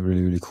lot.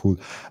 Really, really cool.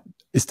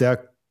 Is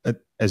there,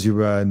 as you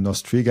were in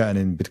Nostriga and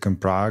in Bitcoin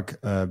Prague,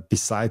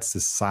 besides the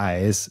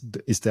size,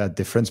 is there a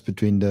difference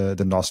between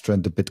the Nostra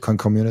and the Bitcoin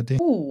community?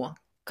 Ooh,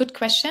 good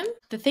question.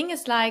 The thing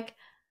is, like,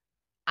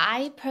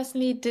 I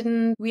personally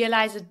didn't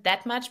realize it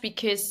that much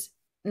because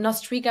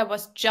Nostriga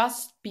was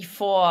just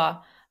before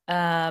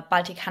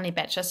Baltic Honey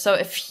Badger. So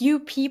a few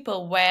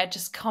people were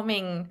just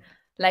coming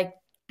like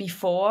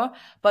before.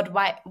 But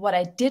what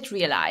I did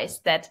realize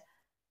that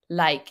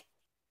like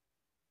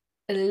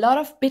a lot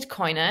of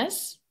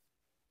Bitcoiners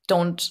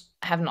don't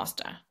have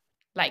Nostra,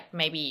 like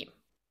maybe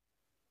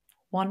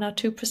 1 or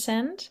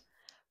 2%,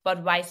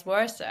 but vice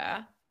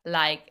versa,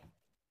 like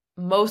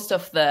most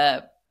of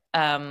the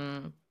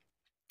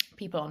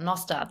people on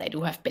Nostra, they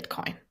do have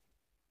Bitcoin.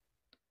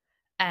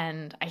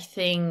 And I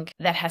think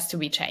that has to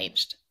be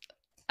changed.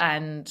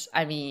 And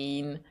I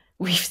mean,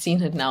 we've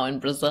seen it now in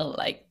Brazil,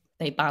 like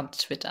they banned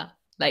Twitter.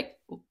 Like,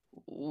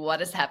 what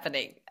is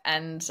happening?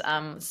 And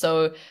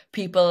so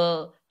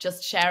people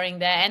just sharing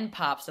their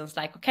NPubs, and it's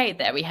like, okay,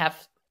 there we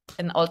have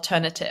an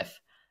alternative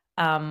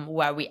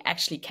where we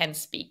actually can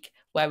speak,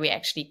 where we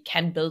actually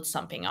can build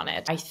something on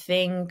it. I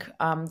think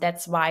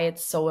that's why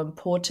it's so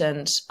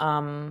important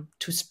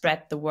to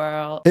spread the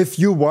word. If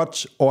you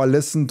watch or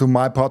listen to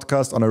my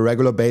podcast on a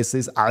regular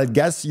basis, I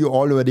guess you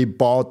already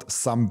bought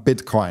some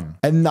Bitcoin.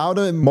 And now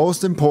the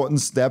most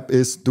important step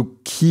is to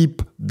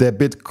keep the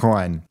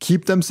Bitcoin.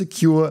 Keep them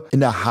secure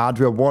in a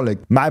hardware wallet.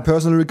 My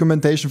personal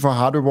recommendation for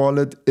hardware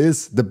wallet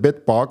is the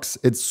BitBox.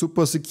 It's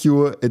super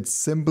secure. It's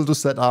simple to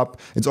set up.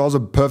 It's also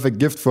a perfect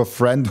gift for a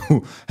friend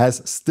who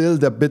has still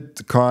their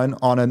Bitcoin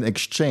on an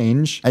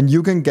exchange, and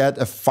you can get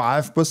a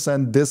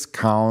 5%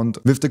 discount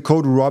with the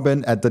code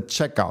Robin at the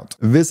checkout.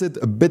 Visit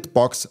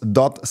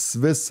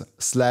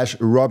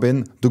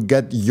bitbox.swiss/Robin to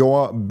get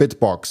your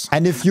BitBox.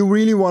 And if you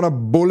really want to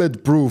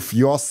bulletproof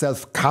your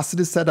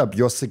self-custody setup,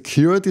 your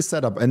security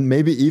setup, and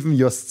maybe even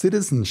your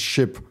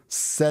citizenship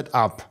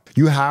setup,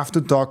 you have to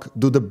talk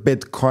to the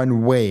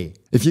Bitcoin Way.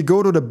 If you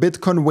go to the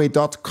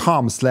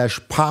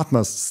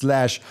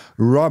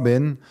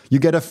bitcoinway.com/partners/Robin, you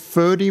get a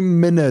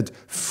 30-minute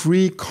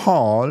free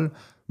call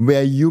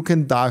where you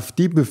can dive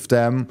deep with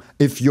them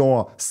if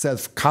your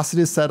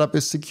self-custody setup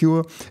is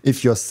secure,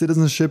 if your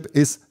citizenship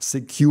is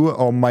secure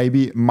or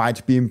maybe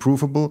might be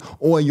improvable,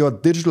 or your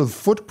digital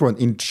footprint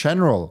in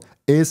general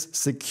is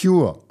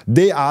secure.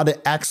 They are the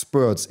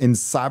experts in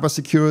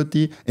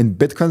cybersecurity, in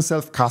Bitcoin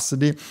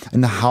self-custody,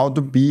 and how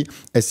to be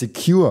a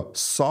secure,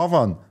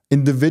 sovereign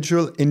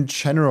individual in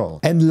general.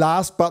 And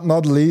last but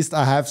not least,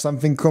 I have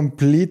something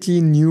completely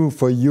new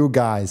for you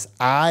guys.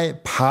 I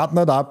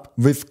partnered up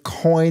with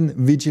Coin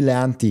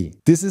Vigilante.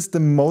 This is the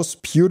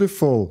most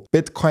beautiful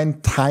Bitcoin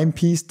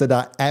timepiece that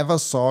I ever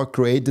saw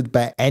created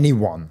by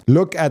anyone.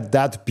 Look at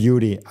that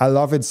beauty. I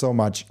love it so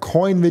much.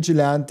 Coin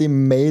Vigilante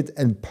made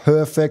a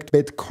perfect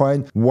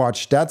Bitcoin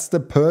watch. That's the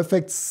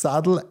perfect,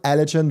 subtle,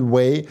 elegant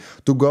way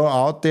to go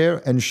out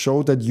there and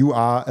show that you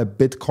are a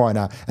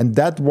Bitcoiner. And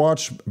that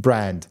watch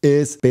brand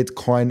is BitBox.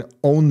 Bitcoin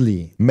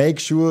only. Make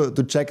sure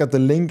to check out the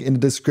link in the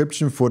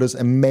description for this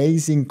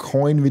amazing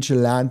coin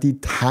vigilante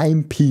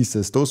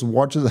timepieces. Those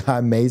watches are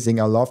amazing.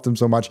 I love them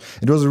so much.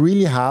 It was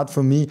really hard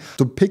for me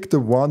to pick the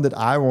one that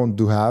I want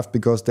to have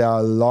because there are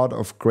a lot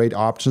of great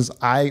options.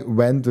 I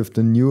went with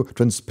the new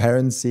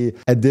transparency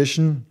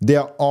edition. They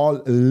are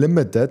all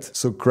limited,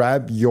 so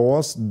grab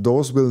yours.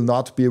 Those will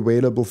not be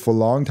available for a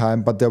long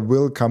time, but there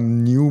will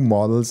come new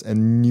models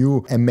and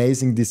new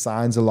amazing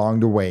designs along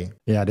the way.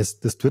 Yeah,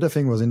 this Twitter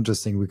thing was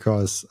interesting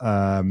because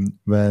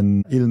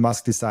when Elon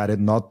Musk decided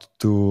not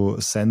to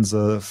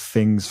censor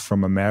things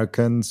from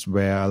Americans,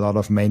 where a lot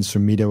of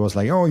mainstream media was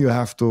like, oh, you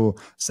have to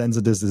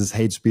censor this is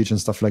hate speech and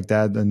stuff like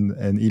that. And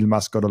Elon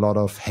Musk got a lot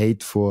of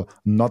hate for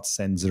not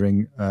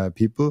censoring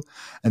people.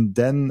 And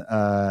then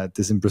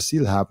this in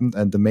Brazil happened,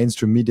 and the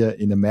mainstream media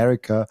in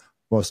America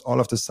was all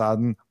of a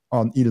sudden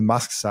on Elon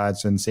Musk's side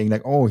and saying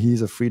like, oh,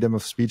 he's a freedom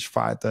of speech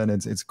fighter, and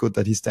it's good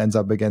that he stands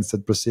up against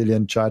that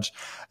Brazilian judge.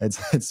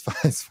 It's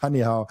funny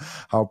how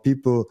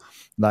people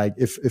like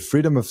if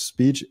freedom of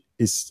speech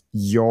is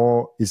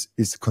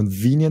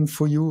convenient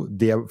for you,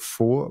 they are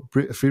for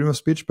freedom of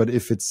speech. But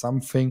if it's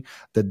something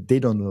that they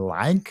don't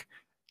like,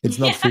 it's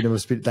not freedom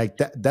of speech. Like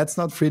that's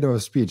not freedom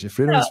of speech.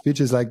 Freedom of speech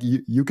is like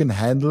you can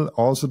handle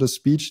also the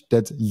speech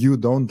that you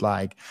don't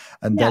like,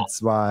 and that's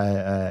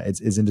why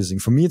it's interesting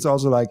for me. It's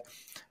also like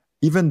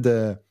even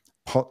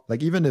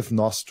if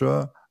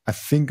Nostra, I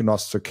think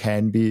Nostra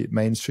can be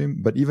mainstream,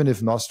 but even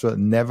if Nostra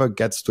never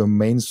gets to a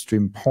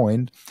mainstream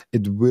point,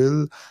 it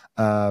will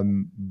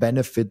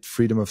benefit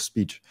freedom of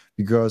speech,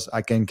 because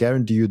I can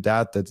guarantee you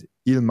that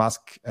Elon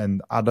Musk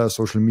and other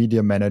social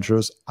media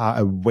managers are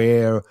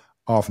aware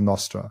of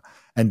Nostra,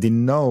 and they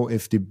know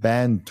if they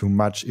ban too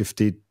much, if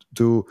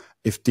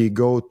they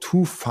go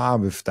too far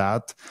with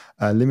that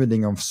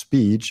limiting of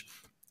speech,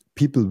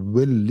 people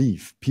will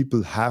leave.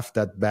 People have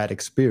that bad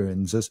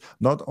experiences,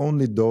 not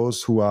only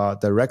those who are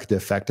directly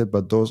affected,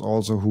 but those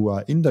also who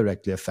are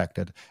indirectly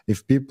affected.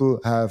 If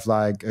people have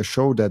like a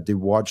show that they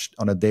watched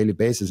on a daily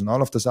basis and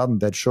all of a sudden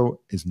that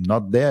show is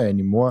not there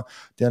anymore,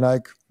 they're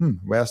like,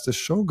 where's the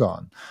show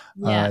gone?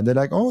 And they're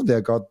like, oh, they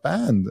got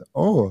banned.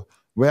 Oh,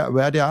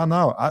 where they are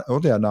now? Oh,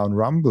 they are now on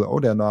Rumble. Oh,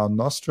 they are now on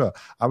Nostra.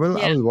 I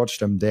will watch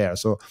them there.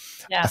 So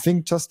I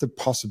think just the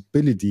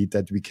possibility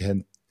that we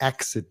can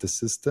exit the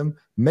system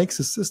makes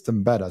the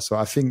system better. So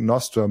I think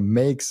Nostra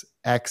makes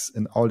X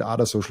and all the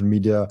other social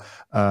media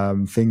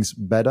things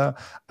better.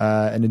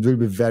 And it will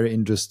be very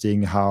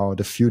interesting how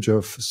the future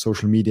of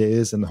social media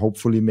is, and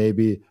hopefully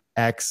maybe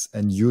X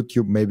and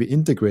YouTube maybe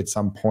integrate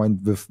some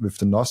point with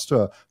the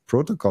Nostra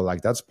protocol.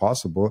 Like that's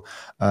possible.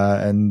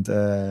 I'm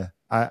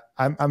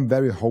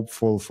very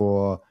hopeful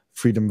for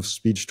freedom of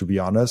speech, to be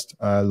honest,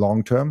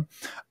 long term.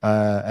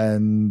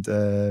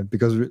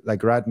 Because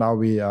like right now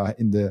we are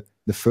in the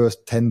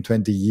first 10,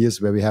 20 years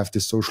where we have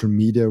this social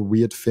media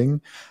weird thing,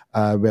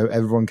 where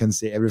everyone can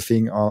say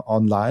everything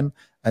online.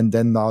 And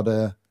then now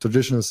the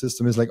traditional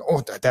system is like,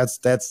 oh, that's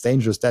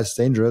dangerous. That's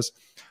dangerous.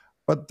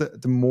 But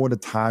the more the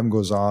time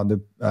goes on,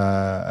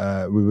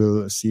 we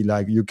will see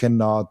like you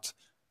cannot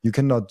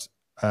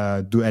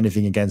do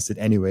anything against it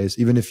anyways.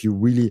 Even if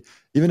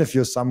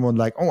you're someone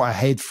like, oh, I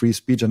hate free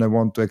speech and I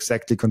want to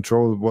exactly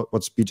control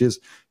what speech is,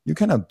 you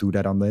cannot do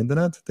that on the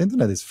internet. The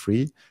internet is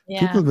free.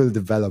 People will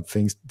develop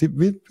things.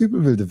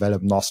 People will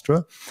develop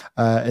Nostra.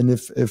 And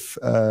if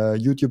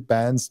YouTube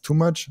bans too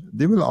much,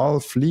 they will all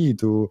flee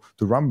to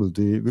Rumble.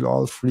 They will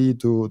all flee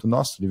to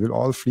Nostra. They will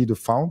all flee to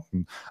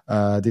Fountain.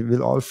 They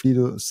will all flee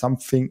to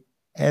something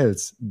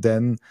else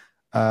than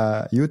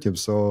YouTube.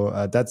 So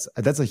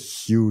that's a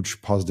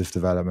huge positive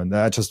development.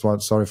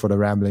 Sorry for the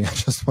rambling. I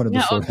just wanted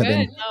to throw that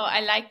in. No,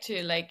 I like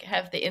to like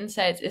have the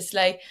insights. It's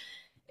like,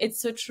 it's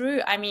so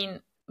true. I mean,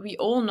 we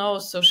all know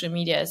social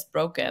media is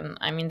broken.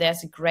 I mean,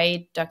 there's a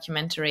great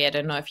documentary. I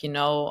don't know if you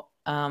know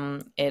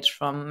it,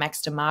 from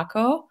Max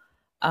DeMarco.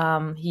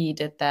 He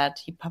did that.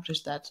 He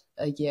published that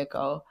a year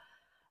ago.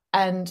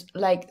 And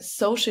like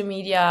social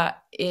media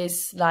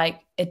is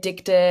like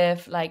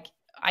addictive. Like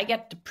I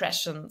get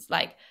depressions.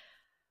 Like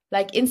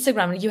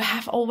Instagram, you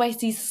have always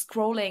these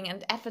scrolling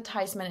and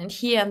advertisement and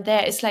here and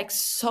there. It's like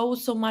so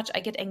much. I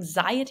get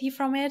anxiety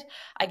from it.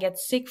 I get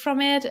sick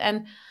from it.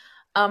 And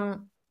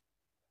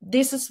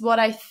this is what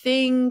I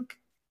think.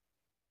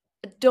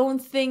 Don't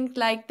think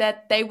like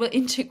that they will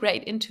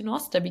integrate into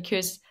Nostra,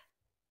 because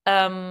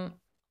there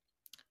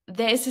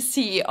is a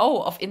CEO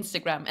of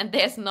Instagram and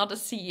there's not a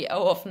CEO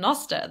of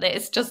Nostra. There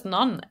is just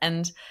none.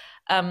 And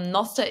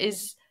Nostra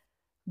is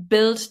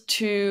built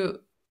to,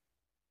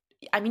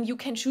 I mean, you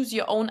can choose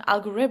your own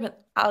algorithm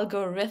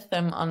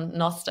on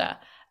Nostra,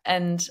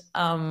 and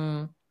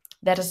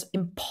that is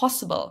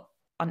impossible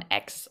on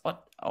X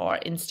or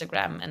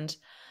Instagram. And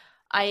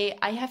I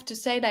have to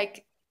say,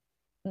 like,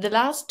 the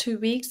last 2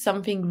 weeks,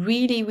 something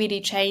really,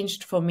 really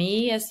changed for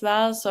me as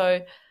well.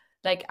 So,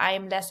 like,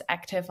 I'm less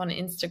active on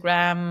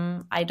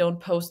Instagram. I don't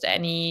post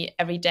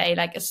every day,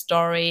 like a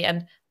story,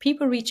 and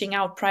people reaching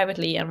out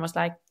privately and was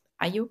like,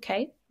 are you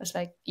okay? I was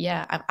like,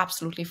 yeah, I'm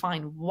absolutely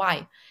fine.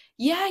 Why?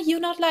 yeah, you're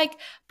not like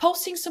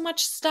posting so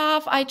much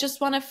stuff. I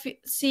just want to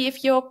see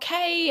if you're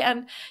okay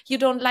and you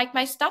don't like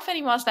my stuff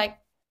anymore.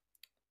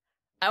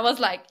 I was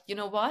like, you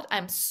know what?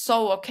 I'm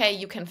so okay.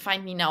 You can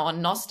find me now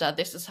on Nostra.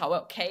 This is how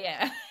okay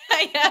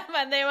I am.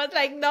 And they was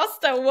like,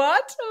 Nostra,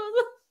 what?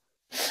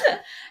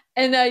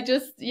 And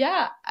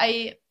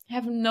I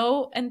have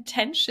no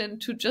intention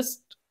to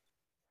just,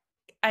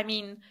 I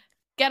mean,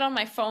 get on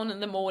my phone in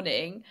the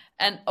morning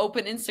and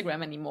open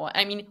Instagram anymore.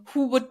 I mean,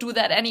 who would do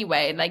that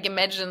anyway? Like,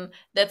 imagine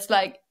that's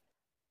like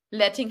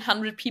letting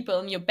 100 people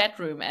in your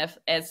bedroom,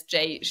 as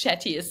Jay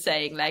Shetty is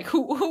saying. Like,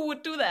 who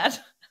would do that?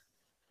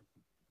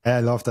 I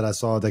love that. I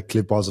saw the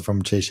clip also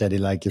from Jay Shetty.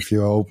 Like, if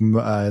you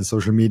open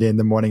social media in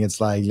the morning,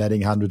 it's like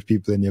letting 100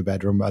 people in your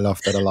bedroom. I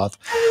love that a lot.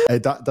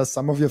 Does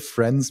some of your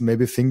friends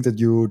maybe think that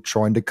you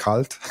joined a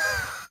cult?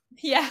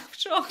 Yeah,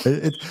 sure.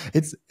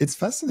 It's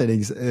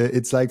fascinating.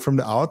 It's like from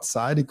the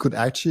outside, it could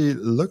actually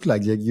look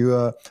like you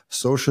are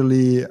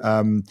socially,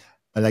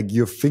 like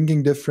you're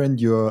thinking different.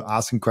 You're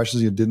asking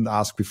questions you didn't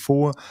ask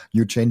before.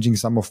 You're changing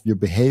some of your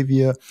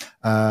behavior.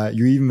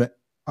 You even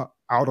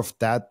out of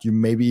that, you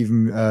maybe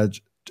even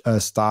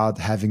start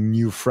having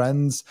new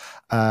friends.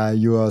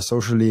 You are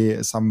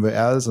socially somewhere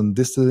else and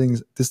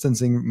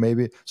distancing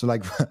maybe. So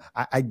like,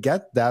 I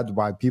get that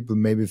why people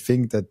maybe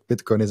think that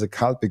Bitcoin is a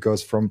cult,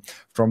 because from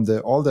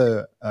all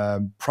the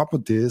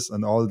properties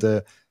and all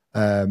the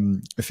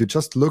if you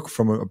just look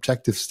from an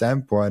objective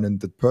standpoint and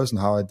the person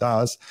how it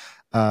does,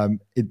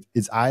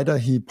 it's either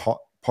he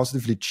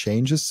positively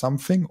changes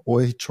something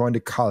or he joined a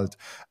cult,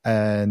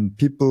 and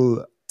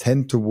people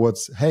tend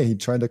towards, hey, he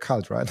joined a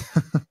cult, right?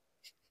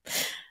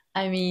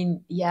 I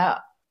mean, yeah,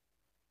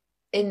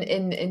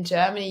 in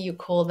Germany you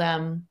call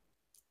them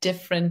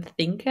different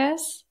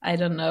thinkers. I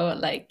don't know,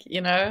 like,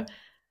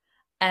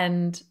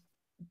 and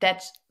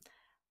that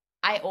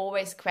I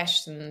always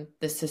question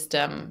the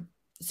system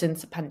since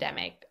the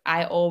pandemic.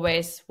 I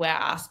always were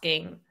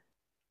asking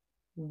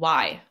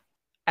why.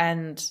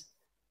 And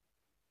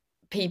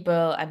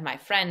people and my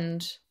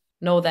friend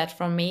know that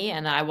from me.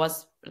 And I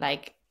was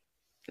like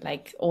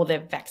all the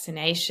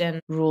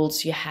vaccination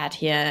rules you had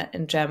here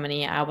in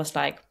Germany, I was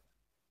like,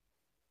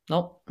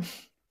 nope,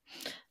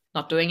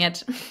 not doing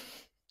it.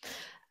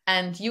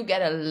 And you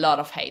get a lot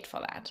of hate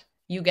for that.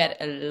 You get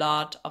a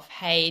lot of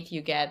hate.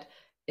 You get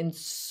in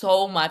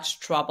so much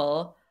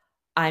trouble.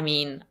 I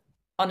mean,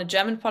 on a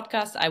German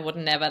podcast, I would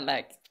never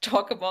like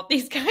talk about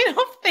these kind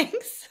of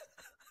things.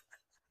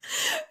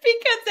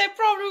 Because they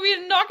probably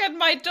will knock at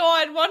my door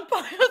at one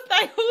point. I was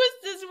like, who is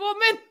this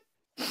woman?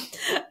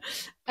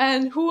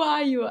 And who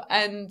are you?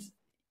 And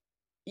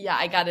yeah,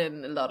 I got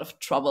in a lot of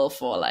trouble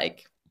for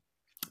like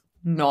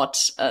not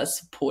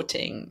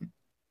supporting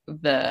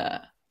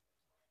the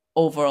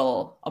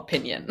overall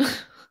opinion.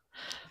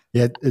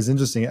 Yeah, it's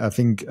interesting. I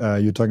think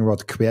you're talking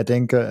about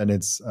Querdenker, and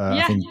it's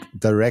I think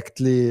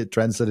directly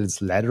translated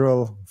it's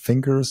lateral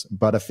thinkers.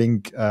 But I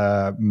think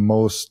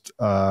most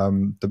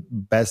the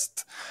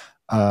best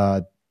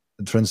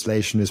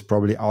translation is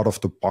probably out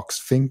of the box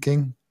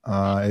thinking.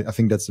 I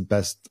think that's the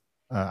best.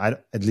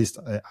 At least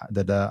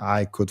that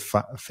I could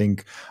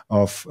think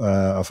of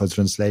a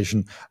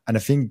translation, and I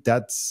think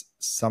that's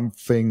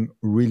something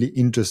really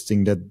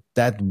interesting.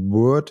 That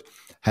word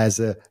has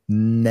a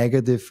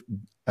negative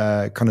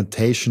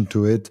connotation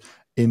to it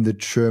in the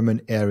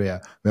German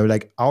area, where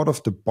like out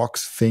of the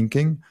box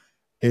thinking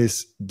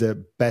is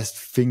the best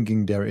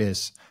thinking there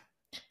is,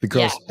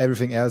 because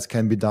everything else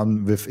can be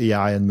done with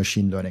AI and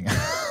machine learning.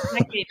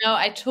 Exactly. No,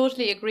 I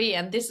totally agree.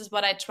 And this is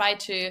what I try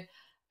to,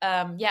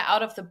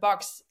 out of the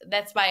box.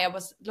 That's why I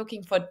was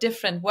looking for a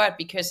different word,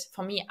 because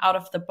for me, out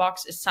of the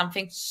box is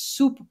something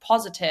super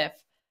positive.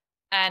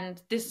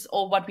 And this is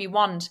all what we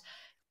want,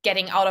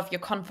 getting out of your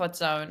comfort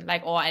zone,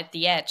 like, or at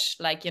the edge,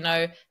 like,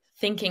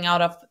 thinking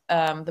out of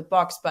the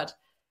box. But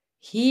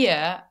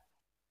here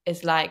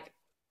is like,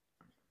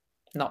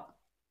 no,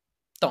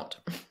 don't.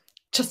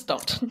 Just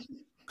don't.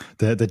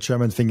 The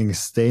German thinking is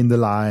stay in the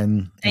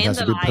line. It has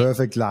to be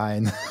perfect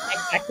line.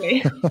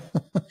 Exactly.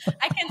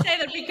 I can say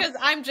that because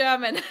I'm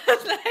German.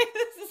 Like,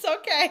 this is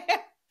okay.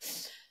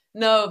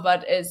 No,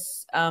 but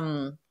it's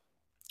and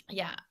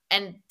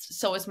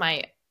so is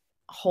my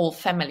whole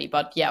family.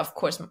 But yeah, of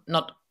course,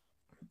 not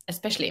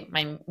especially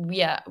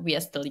we are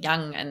still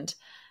young, and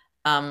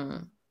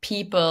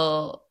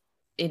people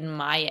in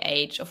my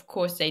age, of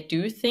course, they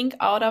do think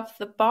out of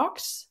the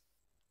box,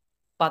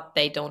 but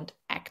they don't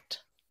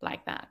act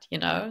like that,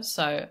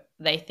 So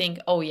they think,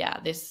 oh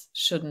yeah, this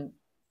shouldn't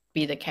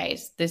be the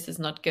case. This is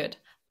not good.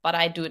 But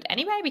I do it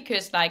anyway,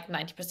 because like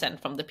 90%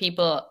 from the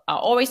people are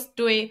always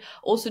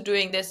also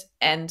doing this.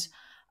 And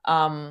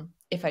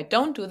if I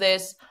don't do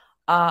this,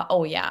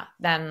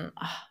 then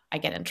I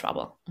get in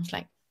trouble. It's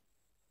like,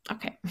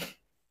 okay.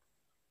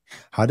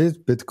 How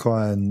did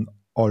Bitcoin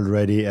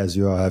already, as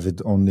you have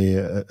it only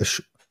a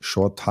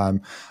short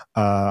time,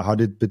 how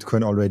did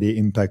Bitcoin already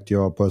impact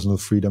your personal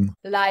freedom?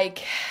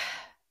 Like,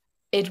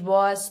 it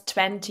was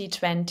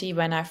 2020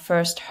 when I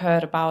first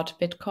heard about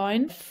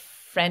Bitcoin. A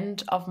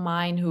friend of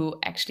mine who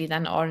actually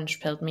then orange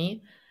pilled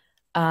me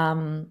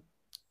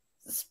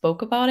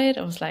spoke about it.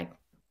 I was like,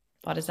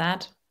 what is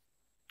that?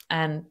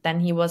 And then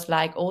he was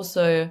like,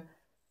 also,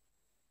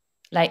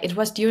 like, it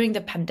was during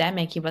the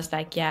pandemic. He was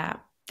like, yeah,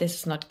 this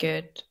is not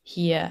good.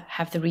 Here,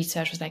 have the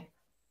research. I was like,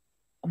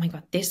 oh my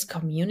God, this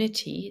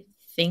community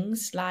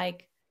thinks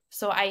like,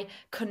 so I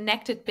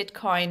connected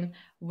Bitcoin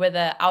with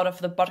a out of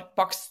the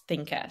box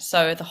thinker.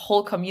 So the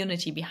whole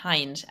community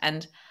behind.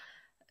 And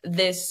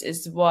this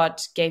is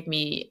what gave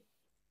me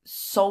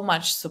so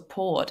much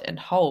support and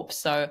hope.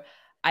 So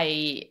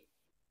I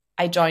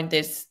I joined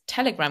this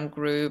Telegram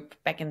group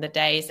back in the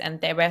days, and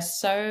they were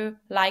so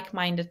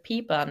like-minded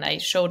people. And I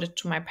showed it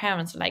to my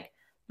parents, like,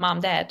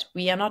 Mom, Dad,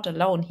 we are not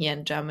alone here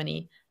in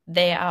Germany.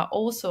 There are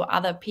also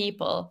other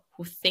people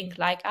who think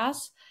like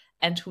us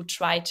and who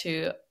try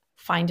to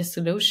find a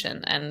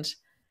solution. And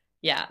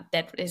yeah,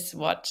 that is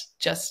what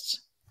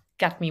just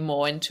got me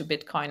more into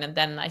Bitcoin. And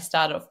then I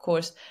started, of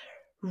course,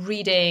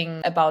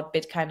 reading about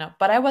Bitcoin,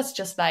 but I was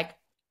just like,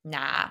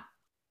 nah,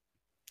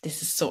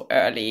 this is so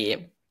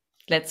early.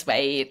 Let's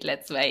wait,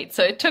 let's wait.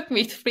 So it took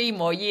me 3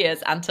 more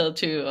years until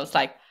two. I was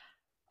like,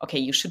 okay,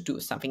 you should do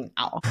something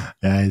now.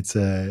 Yeah, it's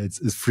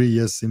 3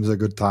 years seems a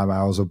good time. I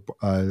also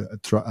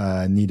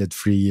needed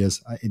 3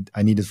 years.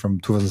 I needed from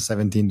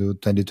 2017 to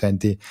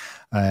 2020.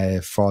 I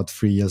thought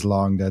 3 years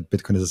long that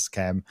Bitcoin is a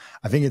scam.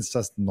 I think it's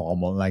just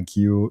normal. Like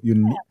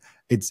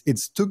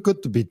it's too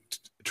good to be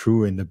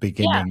true in the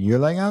beginning. Yeah. You're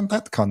like, oh,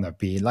 that cannot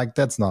be. Like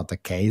that's not the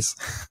case.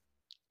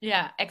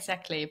 Yeah,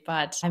 exactly.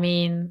 But I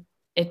mean,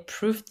 it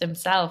proved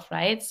themselves,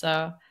 right?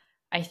 So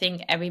I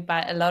think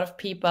everybody, a lot of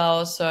people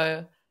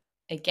also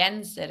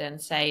against it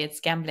and say it's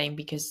gambling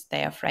because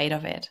they're afraid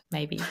of it,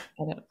 maybe.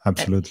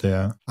 Absolutely,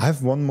 yeah. I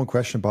have one more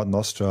question about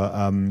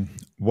Nostra.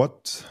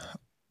 What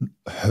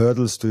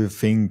hurdles do you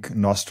think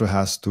Nostra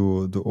has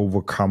to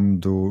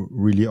overcome to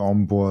really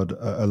onboard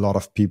a lot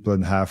of people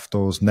and have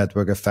those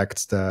network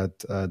effects that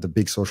the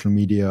big social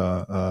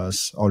media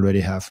already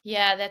have?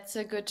 Yeah, that's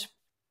a good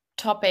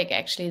topic.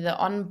 Actually, the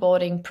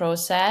onboarding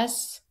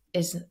process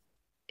is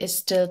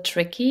still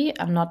tricky.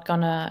 I'm not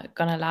gonna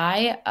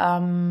lie.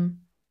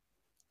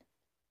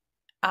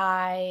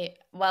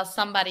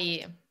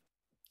 Somebody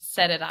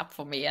set it up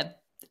for me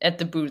at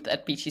the booth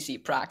at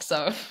BTC Prague.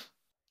 So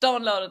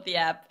downloaded the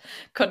app,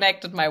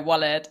 connected my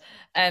wallet,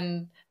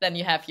 and then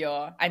you have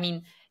your, I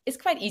mean, it's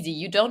quite easy.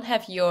 You don't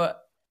have your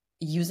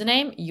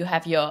username, you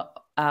have your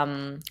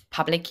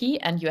public key,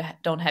 and you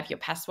don't have your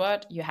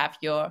password, you have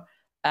your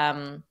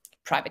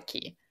private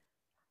key.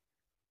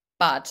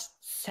 But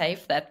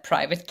save that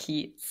private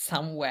key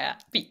somewhere,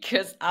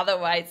 because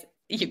otherwise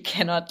you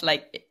cannot,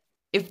 like,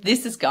 if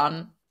this is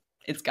gone,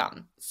 it's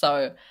gone.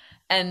 So,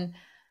 and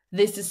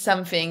this is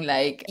something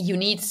like you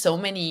need so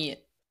many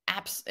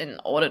apps in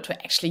order to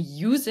actually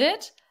use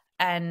it.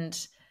 And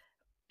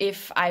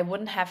if I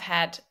wouldn't have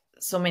had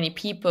so many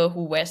people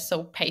who were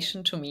so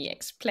patient to me,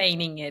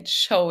 explaining it,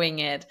 showing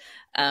it,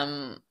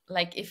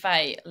 like if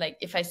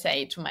I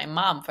say to my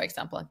mom, for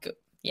example,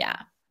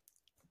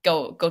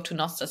 go to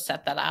Nostra,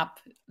 set that up,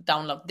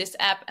 download this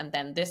app, and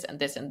then this and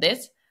this and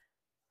this,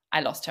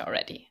 I lost her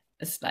already.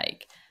 It's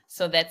like,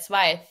 so that's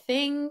why I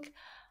think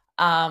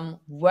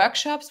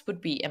workshops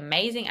would be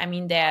amazing. I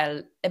mean, there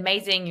are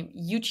amazing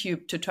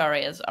YouTube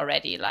tutorials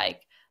already.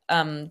 Like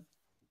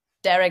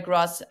Derek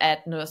Ross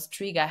at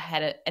Nostra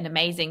had an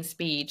amazing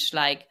speech,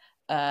 like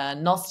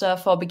Nostra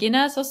for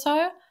beginners or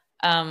so.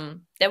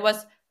 That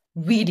was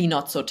really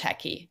not so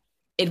tacky.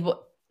 It was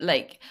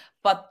like,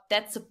 but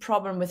that's a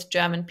problem with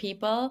German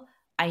people.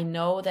 I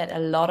know that a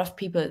lot of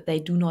people, they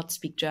do not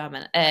speak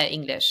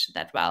English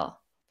that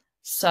well.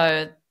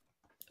 So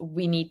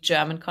we need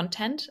German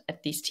content,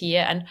 at least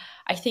here. And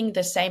I think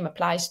the same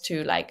applies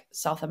to like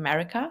South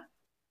America.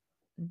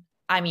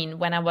 I mean,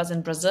 when I was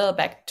in Brazil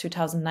back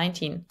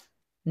 2019,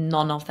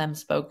 none of them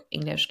spoke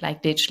English.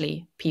 Like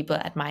literally people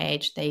at my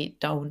age, they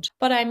don't.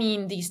 But I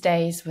mean, these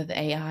days with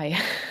AI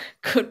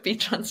could be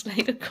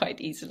translated quite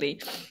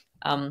easily.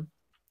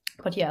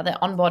 But yeah, the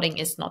onboarding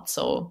is not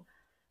so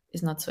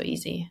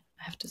easy,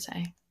 I have to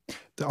say.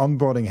 The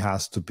onboarding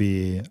has to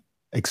be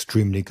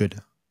extremely good.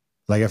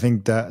 Like I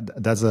think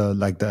that's a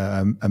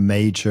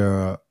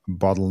major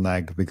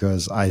bottleneck,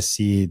 because I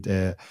see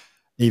it,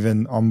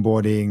 even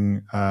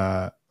onboarding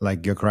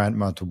like your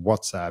grandma to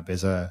WhatsApp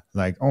is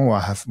like, oh,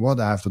 I have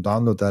to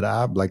download that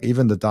app. Like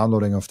even the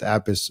downloading of the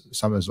app is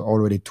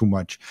already too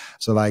much.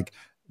 So like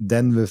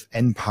then with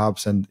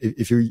NPubs, and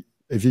if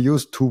you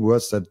use two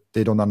words that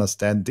they don't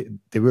understand,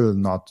 they will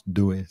not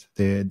do it.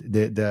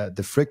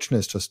 The friction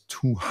is just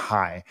too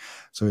high.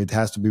 So it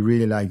has to be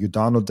really like you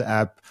download the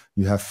app,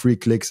 you have 3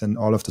 clicks, and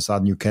all of a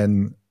sudden you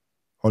can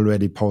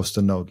already post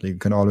a note. Like you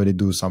can already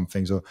do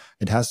something. So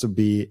it has to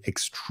be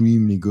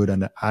extremely good.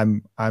 And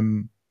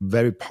I'm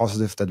very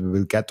positive that we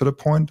will get to the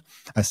point.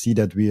 I see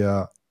that we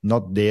are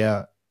not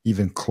there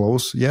even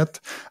close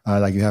yet.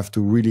 Like you have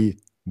to really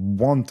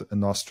want a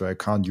Nostra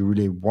account. You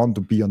really want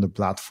to be on the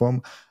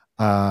platform.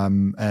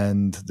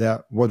 And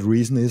what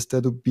reason is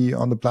there to be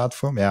on the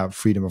platform? Yeah,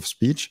 freedom of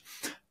speech.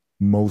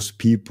 Most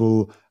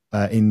people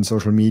in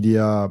social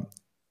media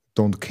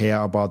don't care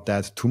about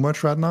that too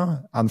much right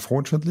now.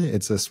 Unfortunately,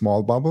 it's a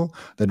small bubble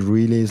that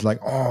really is like,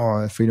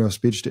 oh, freedom of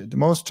speech. The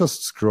most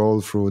just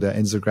scroll through their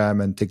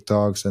Instagram and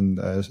TikToks and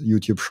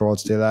YouTube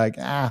shorts. They're like,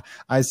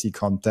 I see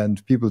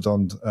content. People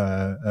don't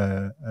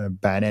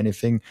ban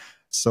anything.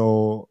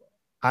 So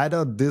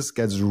either this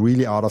gets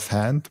really out of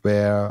hand,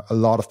 where a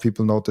lot of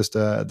people notice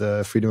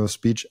the freedom of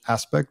speech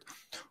aspect,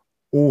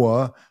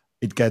 or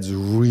it gets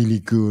really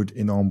good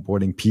in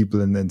onboarding people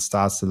and then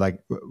starts to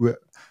like,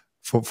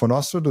 for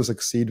Nostra to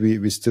succeed,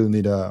 we still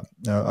need a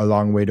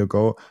long way to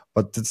go.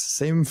 But the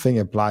same thing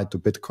applied to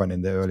Bitcoin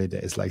in the early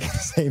days. Like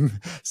same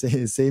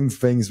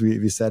things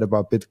we said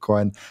about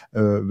Bitcoin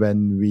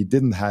when we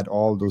didn't had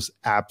all those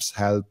apps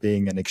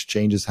helping and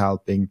exchanges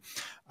helping.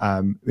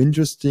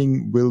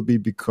 Interesting will be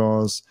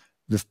because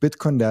with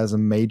Bitcoin there's a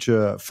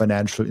major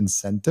financial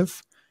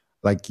incentive.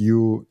 Like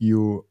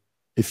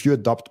if you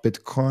adopt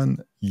Bitcoin,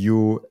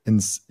 you're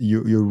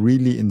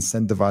really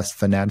incentivized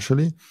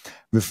financially.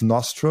 With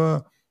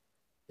Nostra,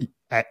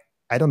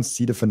 I don't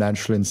see the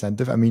financial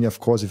incentive. I mean,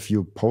 of course, if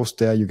you post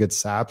there, you get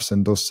SABs,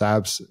 and those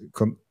SABs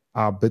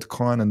are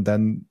Bitcoin, and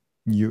then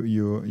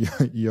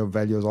your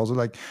value is also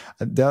like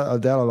there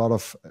are a lot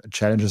of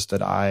challenges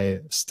that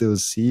I still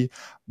see,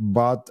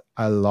 but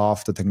I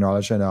love the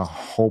technology and I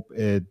hope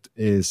it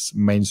is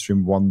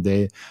mainstream one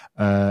day.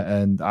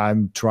 And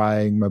I'm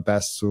trying my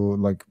best to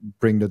like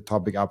bring the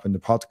topic up in the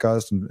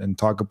podcast and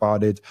talk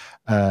about it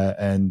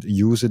and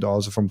use it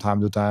also from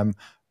time to time.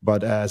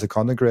 But as a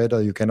content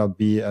creator, you cannot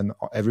be on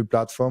every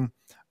platform.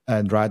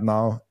 And right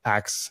now,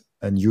 X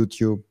and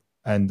YouTube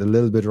and a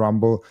little bit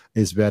Rumble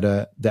is where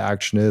the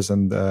action is.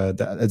 And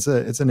it's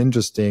an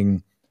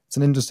interesting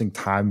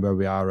time where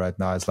we are right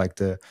now. It's like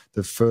the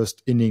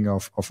first inning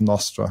of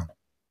Nostra.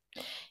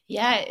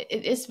 Yeah,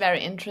 it is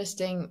very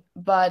interesting.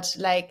 But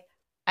like,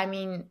 I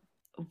mean,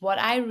 what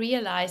I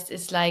realized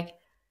is like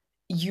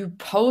you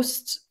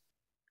post.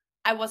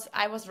 I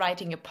was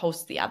writing a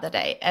post the other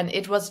day, and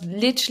it was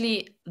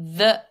literally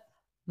the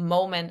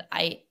moment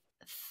I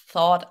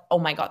thought, oh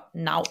my God,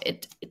 now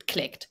it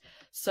clicked.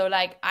 So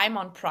like I'm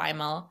on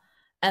Primal,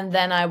 and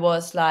then I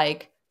was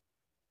like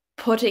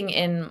putting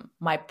in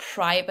my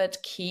private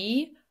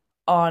key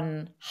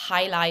on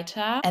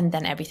highlighter, and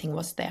then everything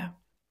was there.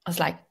 I was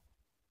like,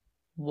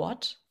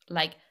 what?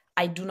 Like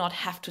I do not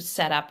have to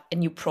set up a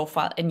new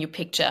profile, a new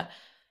picture.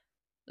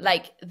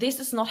 Like this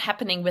is not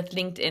happening with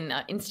LinkedIn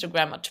or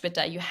Instagram or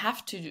Twitter. You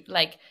have to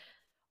like,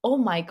 oh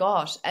my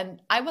gosh.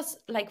 And I was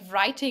like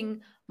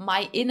writing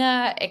my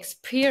inner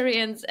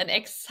experience and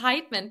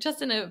excitement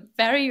just in a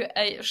very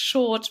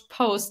short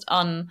post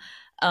on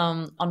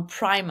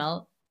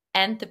Primal,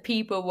 and the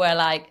people were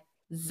like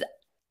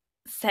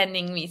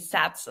sending me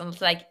sats, and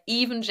like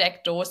even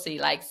Jack Dorsey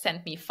like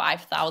sent me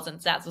 5,000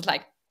 sats. I was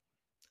like,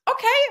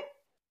 okay,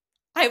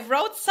 I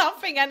wrote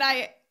something and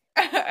I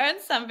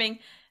earned something.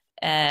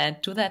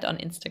 Do that on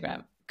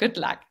Instagram. Good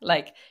luck.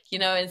 Like, you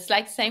know, it's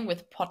like same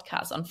with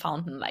podcasts on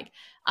Fountain. Like,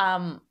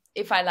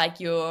 if I like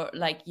your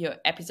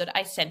episode,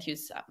 I send you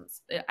some,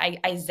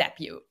 I zap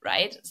you,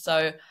 right?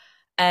 So,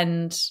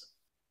 and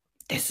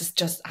this is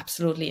just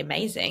absolutely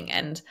amazing.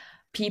 And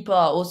people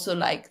are also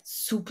like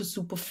super,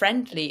 super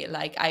friendly.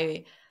 Like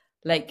I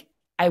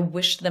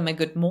wish them a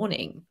good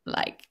morning.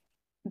 Like,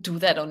 do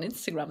that on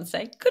Instagram and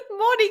say, good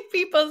morning,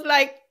 people.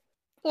 Like,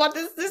 what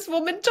is this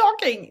woman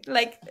talking?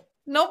 Like,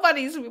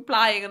 nobody's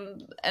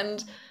replying,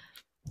 and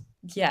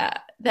yeah,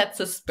 that's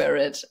a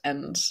spirit,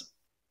 and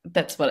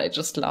that's what I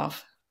just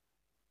love.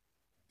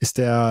 Is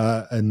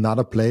there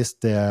another place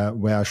there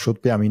where I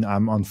should be? I mean,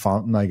 I'm on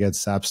Fountain, I get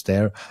saps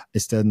there.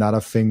 Is there another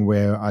thing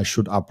where I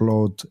should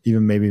upload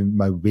even maybe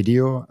my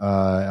video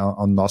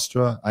on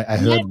Nostra? I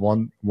heard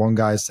one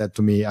guy said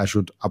to me I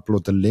should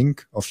upload the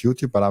link of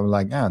YouTube, but I'm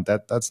like,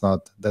 that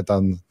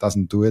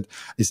doesn't do it.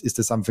 Is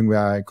there something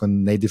where I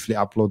can natively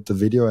upload the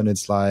video and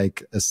it's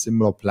like a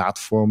similar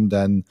platform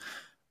than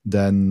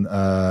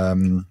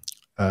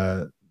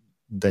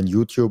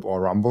YouTube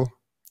or Rumble?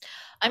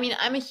 I mean,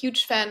 I'm a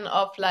huge fan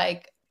of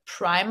like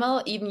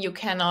Primal. Even you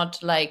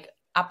cannot like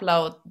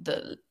upload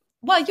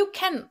you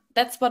can.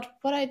 That's what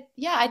I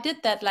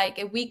did that like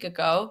a week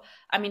ago.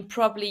 I mean,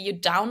 probably you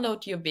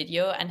download your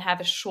video and have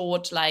a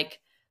short like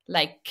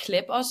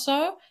clip or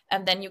so,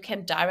 and then you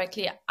can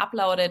directly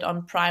upload it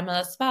on Primal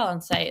as well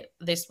and say,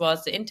 this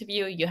was the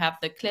interview, you have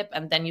the clip,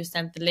 and then you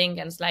send the link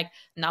and it's like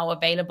now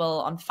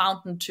available on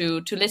Fountain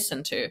to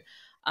listen to.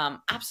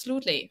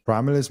 Absolutely.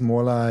 Primal is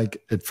more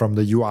like it from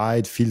the UI.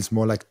 It feels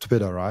more like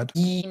Twitter, right?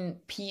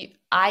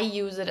 I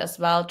use it as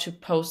well to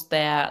post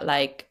their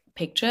like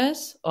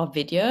pictures or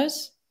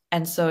videos,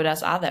 and so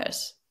does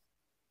others.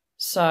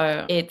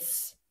 So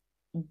that's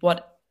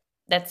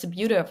the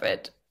beauty of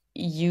it.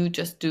 You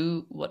just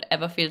do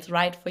whatever feels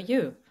right for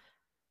you.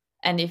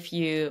 And if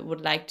you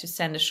would like to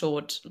send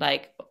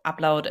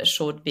upload a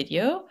short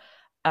video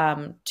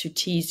to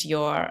tease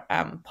your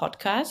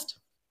podcast,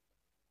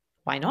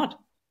 why not?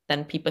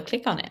 Then people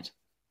click on it.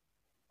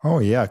 Oh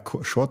yeah,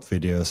 short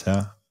videos,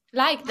 yeah.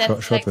 Like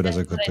that, short videos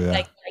are good too.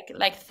 Yeah.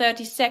 Like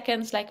 30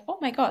 seconds. Like, oh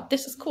my God,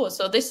 this is cool.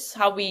 So this is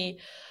how we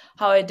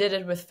how I did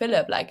it with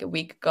Philip like a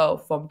week ago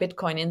from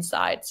Bitcoin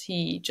Insights.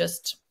 He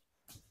just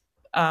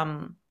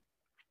uploaded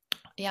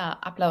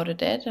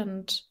it,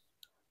 and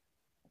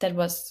that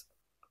was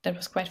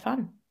quite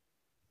fun.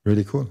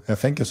 Really cool. Yeah,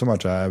 thank you so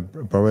much. I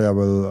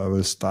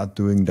will start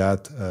doing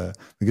that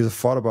because I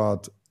thought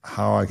about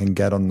how I can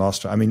get on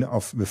Nostra. I mean,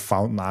 with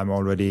Fountain, I'm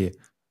already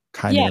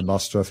kind of a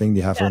Nostra thing.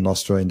 They have a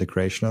Nostra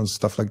integration and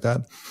stuff like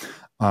that.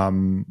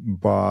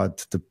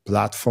 But the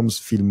platforms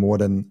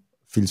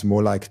feels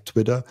more like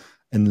Twitter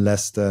and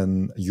less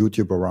than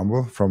YouTube or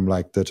Rumble from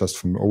like just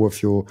from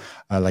overview.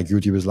 Like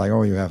YouTube is like,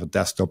 oh, you have a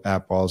desktop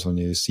app also, and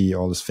you see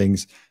all these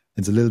things.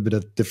 It's a little bit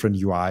of different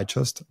UI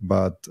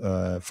but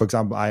for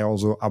example, I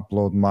also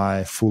upload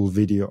my full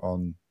video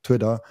on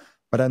Twitter,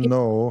 but I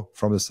know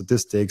from the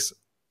statistics,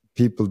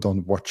 people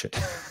don't watch it.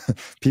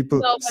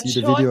 People see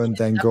the video and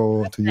then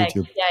go to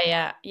YouTube.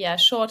 Yeah.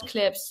 Short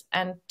clips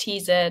and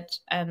tease it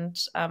and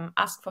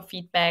ask for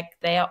feedback.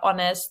 They are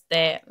honest.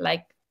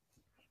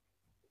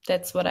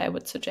 That's what I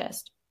would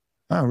suggest.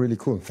 Really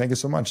cool. Thank you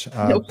so much.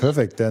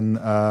 Perfect. Then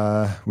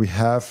we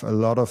have a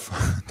lot of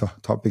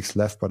topics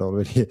left, but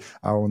already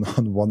on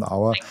 1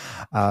 hour.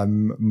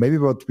 Maybe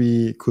what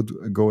we could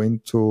go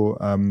into,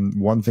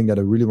 one thing that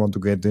I really want to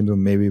get into,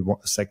 maybe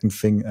a second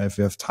thing if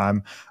we have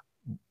time.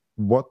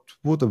 What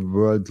would the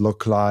world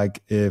look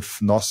like if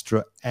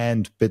Nostra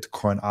and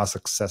Bitcoin are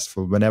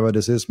successful? Whenever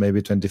this is,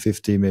 maybe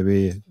 2050,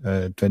 maybe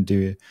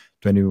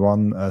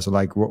 2021. So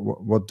like,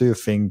 what do you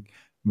think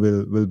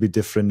will be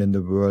different in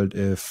the world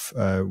if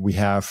we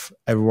have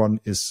everyone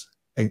is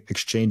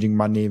exchanging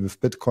money with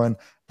Bitcoin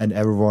and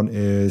everyone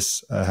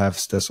is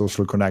has their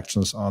social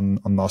connections on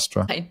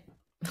Nostra?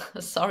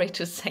 Sorry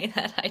to say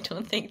that, I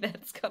don't think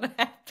that's gonna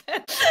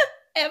happen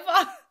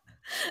ever.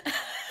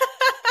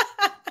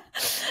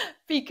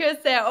 Because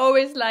there are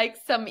always like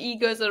some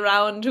egos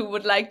around who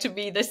would like to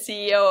be the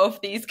CEO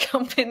of these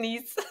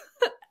companies.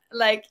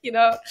 Like,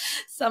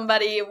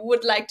 somebody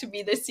would like to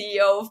be the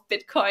CEO of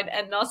Bitcoin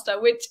and Nostra,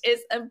 which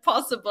is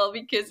impossible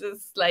because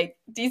it's like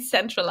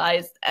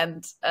decentralized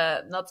and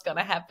not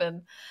gonna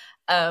happen.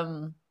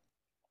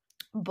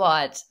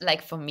 But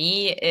like for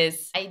me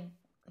is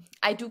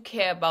I do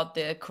care about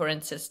the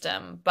current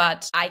system,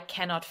 but I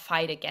cannot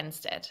fight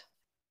against it.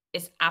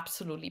 It's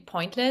absolutely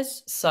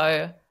pointless.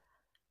 So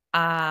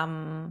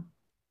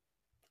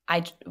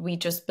we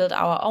just build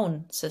our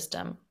own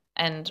system,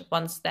 and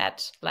once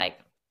that like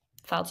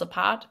falls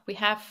apart, we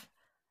have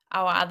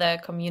our other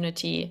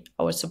community,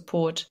 our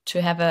support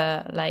to have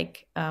a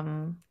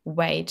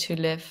way to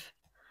live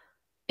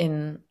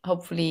in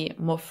hopefully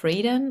more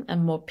freedom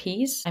and more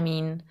peace. I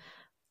mean,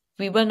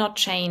 we will not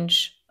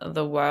change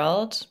the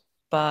world,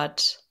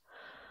 but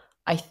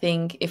I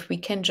think if we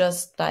can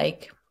just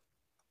like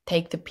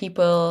take the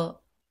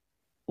people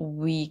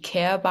we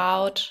care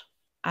about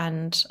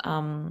and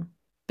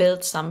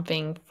build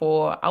something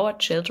for our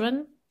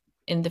children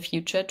in the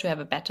future to have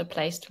a better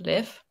place to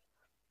live,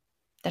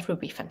 that would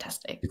be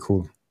fantastic.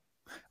 Cool.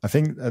 I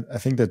think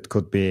that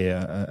could be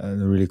a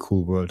really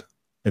cool world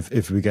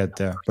if we get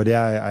there. But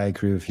yeah, I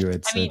agree with you.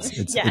 It's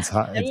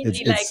hard.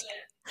 It's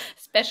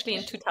especially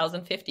in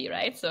 2050,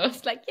 right? So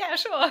it's like, yeah,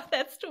 sure,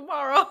 that's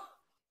tomorrow.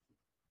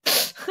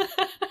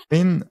 I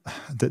mean,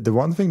 the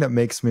one thing that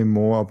makes me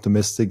more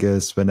optimistic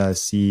is when I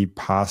see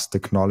past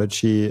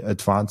technology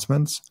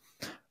advancements.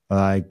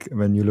 Like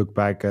when you look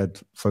back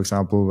at, for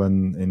example,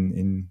 when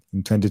in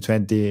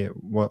 2020,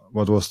 what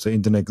was the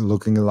internet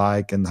looking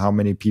like and how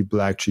many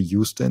people actually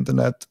use the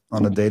internet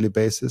on a daily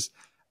basis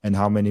and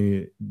how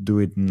many do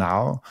it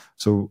now.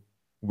 So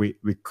we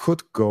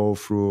could go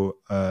through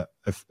a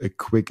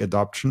quick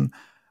adoption.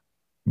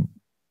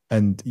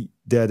 And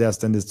there's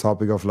then this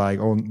topic of like,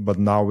 oh, but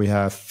now we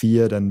have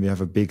fiat and we have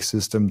a big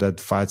system that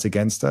fights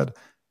against that.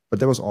 But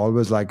there was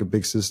always like a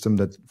big system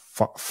that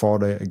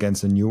fought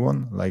against a new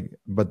one. Like,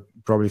 but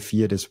probably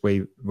fiat is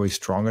way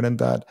stronger than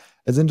that.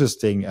 It's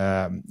interesting.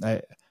 I'm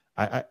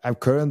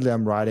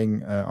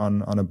writing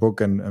on a book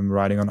and I'm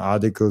writing on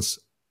articles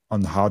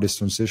on how this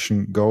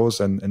transition goes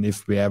and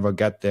if we ever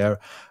get there.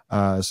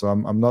 So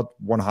I'm not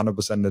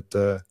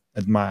 100%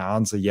 at my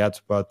answer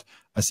yet, but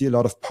I see a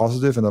lot of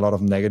positive and a lot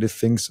of negative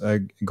things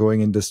going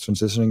in this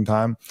transitioning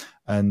time.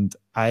 And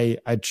I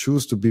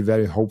choose to be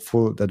very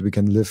hopeful that we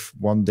can live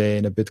one day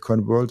in a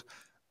Bitcoin world.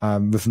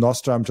 With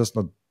Nostra, I'm just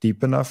not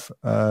deep enough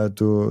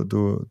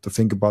to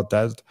think about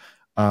that.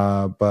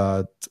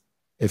 But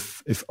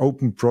if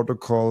open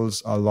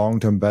protocols are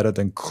long-term better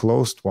than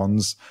closed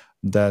ones,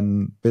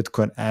 then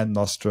Bitcoin and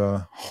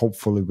Nostra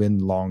hopefully win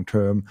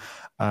long-term.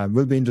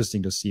 Will be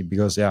interesting to see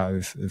because, yeah,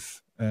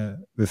 if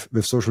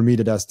with social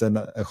media, there's then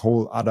a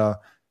whole other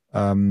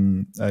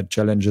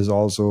challenges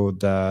also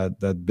that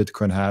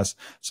Bitcoin has.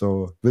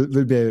 So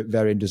will be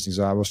very interesting.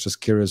 So I was just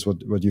curious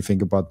what you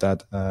think about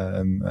that.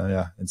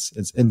 Yeah,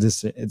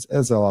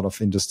 it's a lot of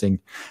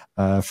interesting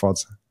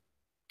thoughts.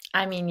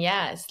 I mean,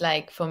 yeah, it's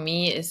like for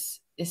me it's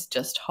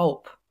just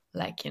hope.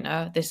 Like,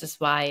 this is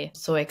why I'm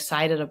so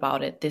excited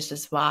about it. This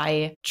is why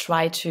I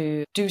try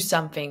to do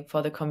something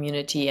for the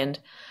community. And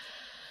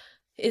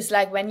it's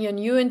like when you're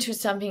new into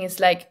something, it's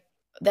like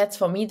that's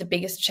for me the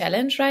biggest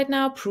challenge right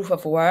now, proof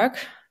of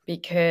work,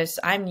 because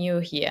I'm new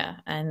here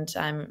and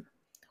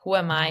who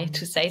am I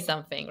to say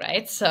something,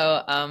 right?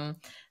 So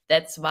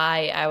that's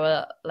why I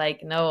will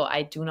like, no,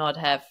 I do not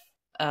have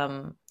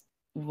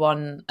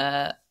one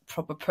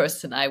proper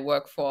person I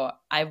work for.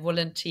 I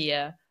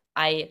volunteer.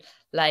 I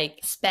like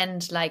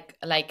spend like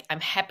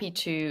I'm happy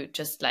to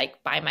just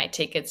like buy my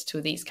tickets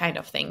to these kind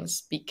of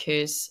things,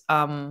 because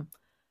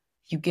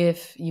you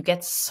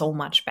get so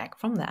much back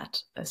from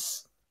that.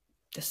 This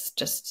is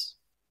just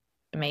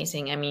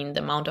amazing. I mean,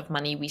 the amount of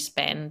money we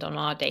spend on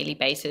our daily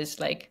basis,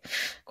 like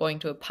going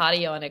to a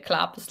party or in a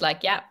club, is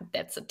like, yeah,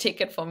 that's a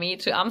ticket for me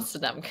to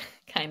Amsterdam,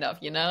 kind of,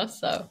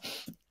 so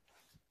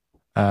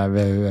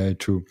Very, very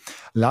true.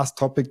 Last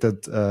topic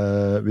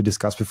that we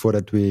discussed before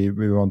that we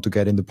want to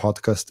get in the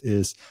podcast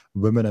is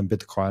women and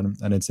Bitcoin.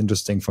 And it's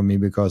interesting for me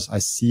because I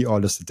see all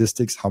the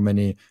statistics, how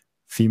many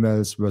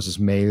females versus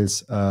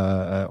males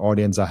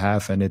audience I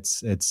have. And it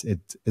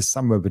is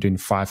somewhere between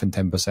 5 and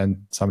 10%.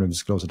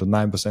 Sometimes closer to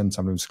 9%,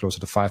 sometimes closer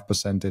to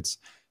 5%. It's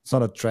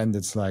not a trend.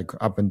 It's like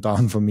up and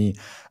down for me.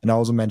 And I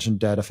also mentioned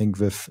that I think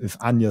with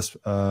Anja's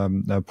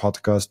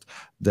podcast,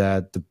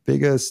 that the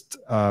biggest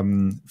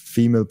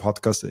female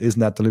podcaster is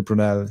Natalie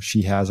Brunel.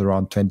 She has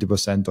around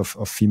 20%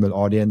 of female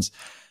audience,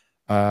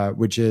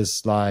 which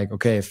is like,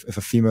 okay, if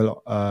a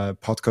female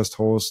podcast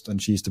host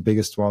and she's the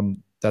biggest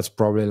one, that's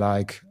probably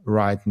like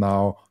right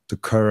now the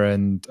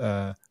current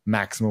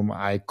maximum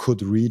I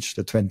could reach,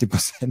 the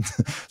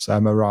 20%. So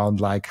I'm around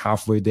like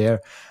halfway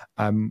there.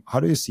 How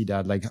do you see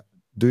that? Like,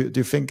 do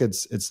you think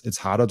it's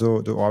harder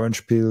to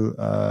orange peel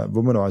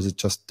women, or is it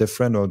just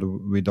different, or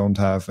do we don't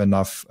have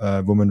enough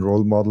women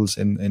role models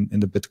in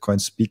the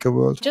Bitcoin speaker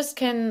world? Just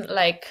can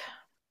like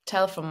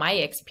tell from my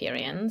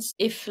experience,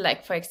 if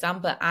like, for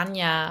example,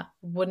 Anja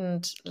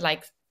wouldn't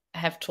like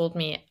have told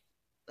me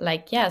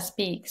like, yeah,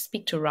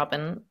 speak to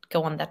Robin,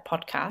 go on that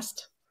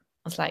podcast.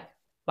 I was like,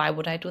 why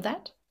would I do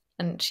that?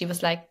 And she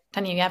was like,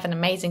 Tanja, you have an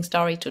amazing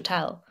story to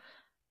tell.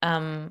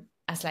 I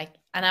was like,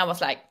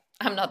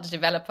 I'm not a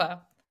developer.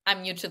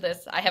 I'm new to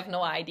this. I have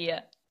no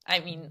idea.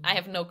 I mean, I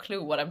have no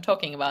clue what I'm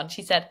talking about. And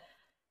she said,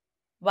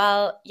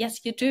 well,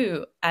 yes, you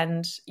do.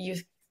 And you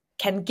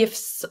can give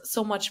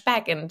so much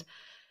back and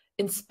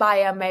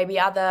inspire maybe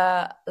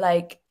other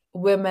like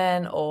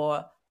women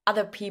or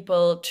other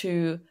people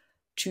to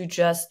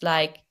just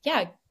like,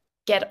 yeah,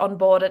 get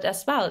onboarded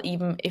as well,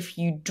 even if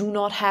you do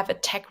not have a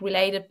tech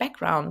related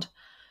background.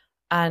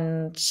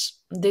 And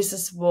this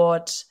is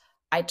what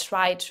I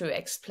try to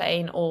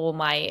explain all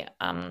my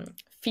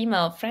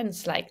female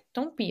friends, like,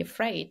 don't be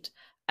afraid.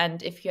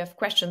 And if you have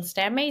questions,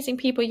 they're amazing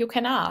people you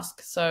can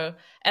ask. So,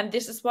 and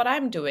this is what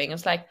I'm doing.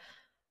 It's like,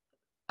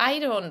 I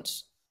don't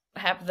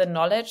have the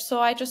knowledge, so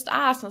I just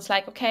ask. And it's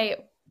like, okay,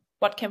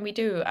 what can we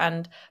do?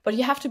 But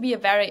you have to be a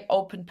very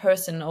open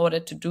person in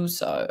order to do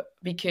so,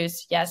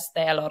 because yes,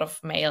 there are a lot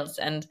of males.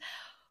 And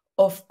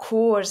of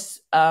course,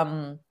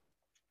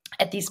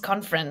 at these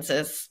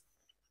conferences,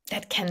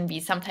 that can be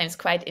sometimes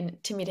quite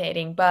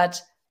intimidating,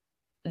 but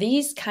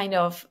these kind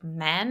of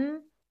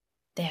men,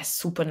 they're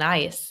super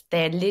nice.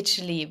 They're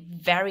literally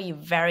very,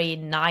 very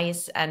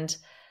nice and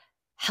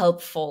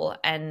helpful.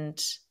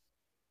 And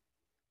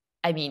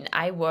I mean,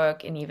 I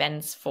work in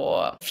events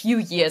for a few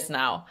years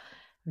now.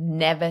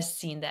 Never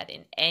seen that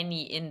in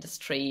any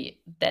industry,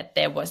 that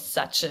there was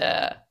such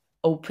a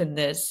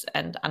openness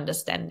and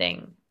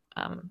understanding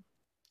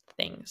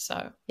thing.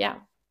 So yeah.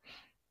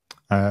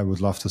 I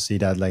would love to see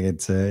that. Like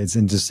it's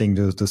interesting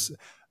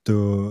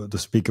to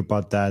speak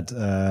about that,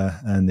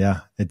 and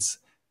yeah, it's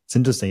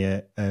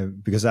interesting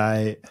because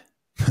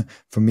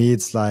for me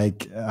it's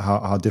like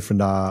how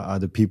different are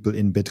the people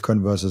in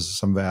Bitcoin versus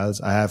somewhere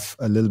else. I have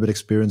a little bit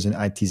experience in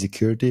IT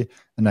security,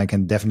 and I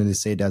can definitely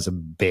say there's a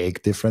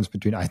big difference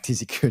between IT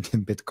security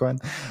and Bitcoin,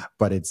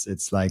 but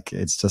it's like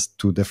it's just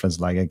two different.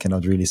 Like I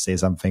cannot really say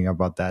something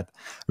about that.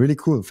 Really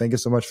cool. Thank you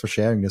so much for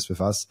sharing this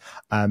with us.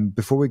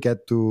 Before we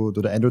get to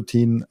the end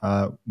routine,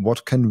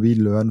 what can we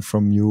learn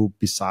from you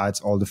besides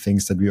all the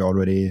things that we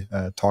already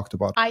talked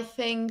about? I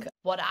think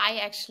what I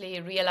actually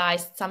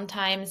realized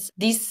sometimes,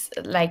 these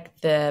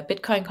like the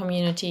Bitcoin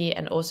community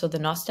and also the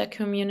Nostra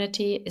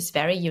community is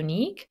very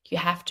unique. You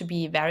have to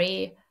be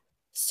very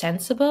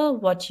sensible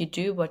what you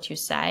do, what you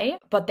say,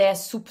 but they're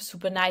super,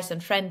 super nice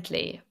and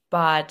friendly.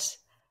 But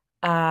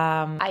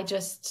I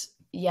just,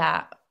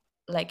 yeah,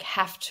 like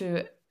have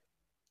to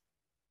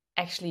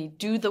actually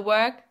do the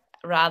work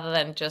rather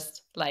than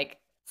just like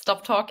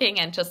stop talking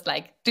and just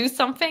like do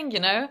something,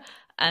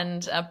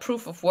 and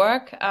proof of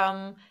work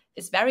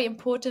is very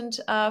important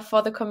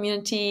for the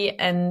community.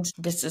 And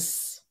this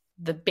is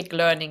the big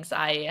learnings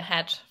I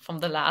had from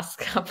the last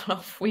couple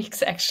of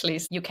weeks, actually.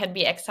 You can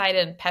be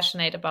excited and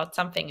passionate about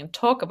something and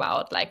talk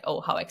about like,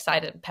 oh, how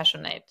excited and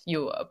passionate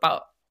you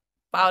about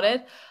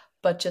it,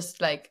 but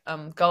just like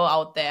go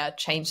out there,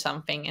 change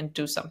something and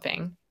do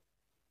something.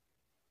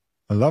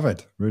 I love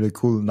it. Really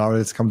cool. Now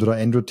let's come to the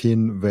end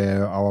routine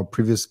where our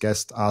previous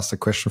guest asked a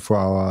question for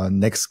our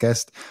next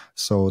guest.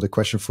 So the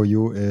question for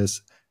you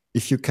is,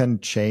 if you can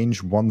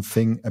change one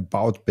thing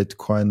about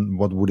Bitcoin,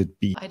 what would it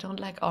be? I don't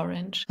like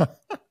orange.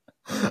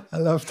 I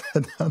love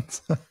that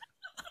answer.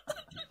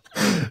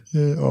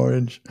 Yeah,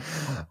 orange.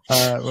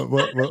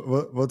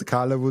 What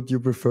color would you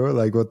prefer?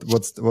 Like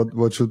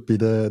what should be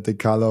the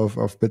color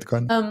of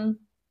Bitcoin?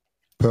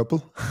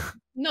 Purple?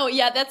 No,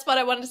 yeah, that's what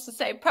I wanted to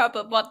say.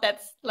 Purple, but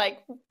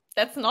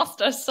that's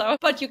Nostra. So,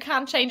 but you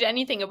can't change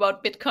anything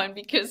about Bitcoin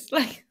because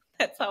like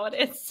that's how it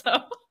is. So.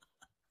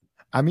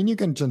 I mean, you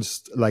can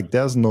just like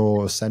there's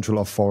no central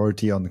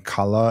authority on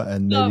color,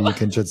 and maybe you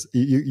can just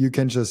you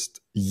can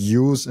just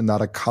use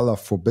another color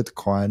for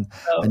Bitcoin,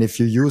 and if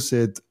you use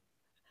it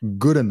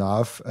good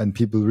enough and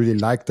people really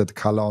like that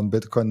color on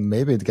Bitcoin,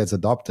 maybe it gets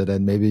adopted,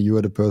 and maybe you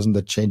are the person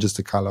that changes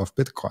the color of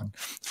Bitcoin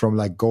from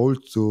like gold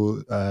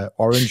to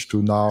orange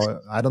to now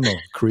I don't know,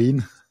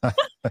 green.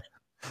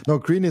 No,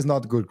 green is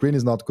not good. Green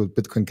is not good.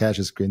 Bitcoin Cash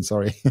is green.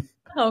 Sorry.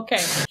 Okay.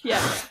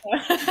 Yeah.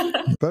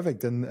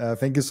 Perfect. And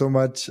thank you so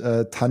much,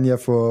 Tanja,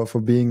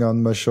 for being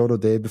on my show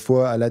today.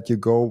 Before I let you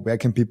go, where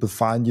can people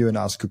find you and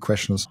ask you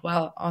questions?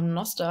 Well, on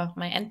Nostra,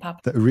 my NPub.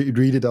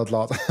 Read it out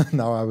loud.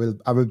 Now I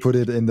will put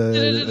it in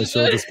the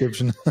show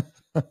description.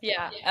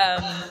 Yeah.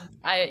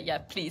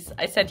 Please.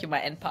 I sent you my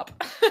NPub.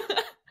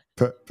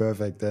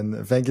 Perfect.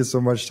 And thank you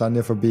so much,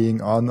 Tanja, for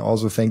being on.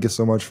 Also, thank you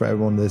so much for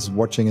everyone that's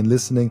watching and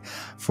listening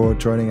for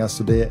joining us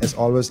today. As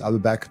always, I'll be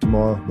back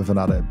tomorrow with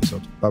another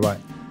episode.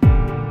 Bye-bye.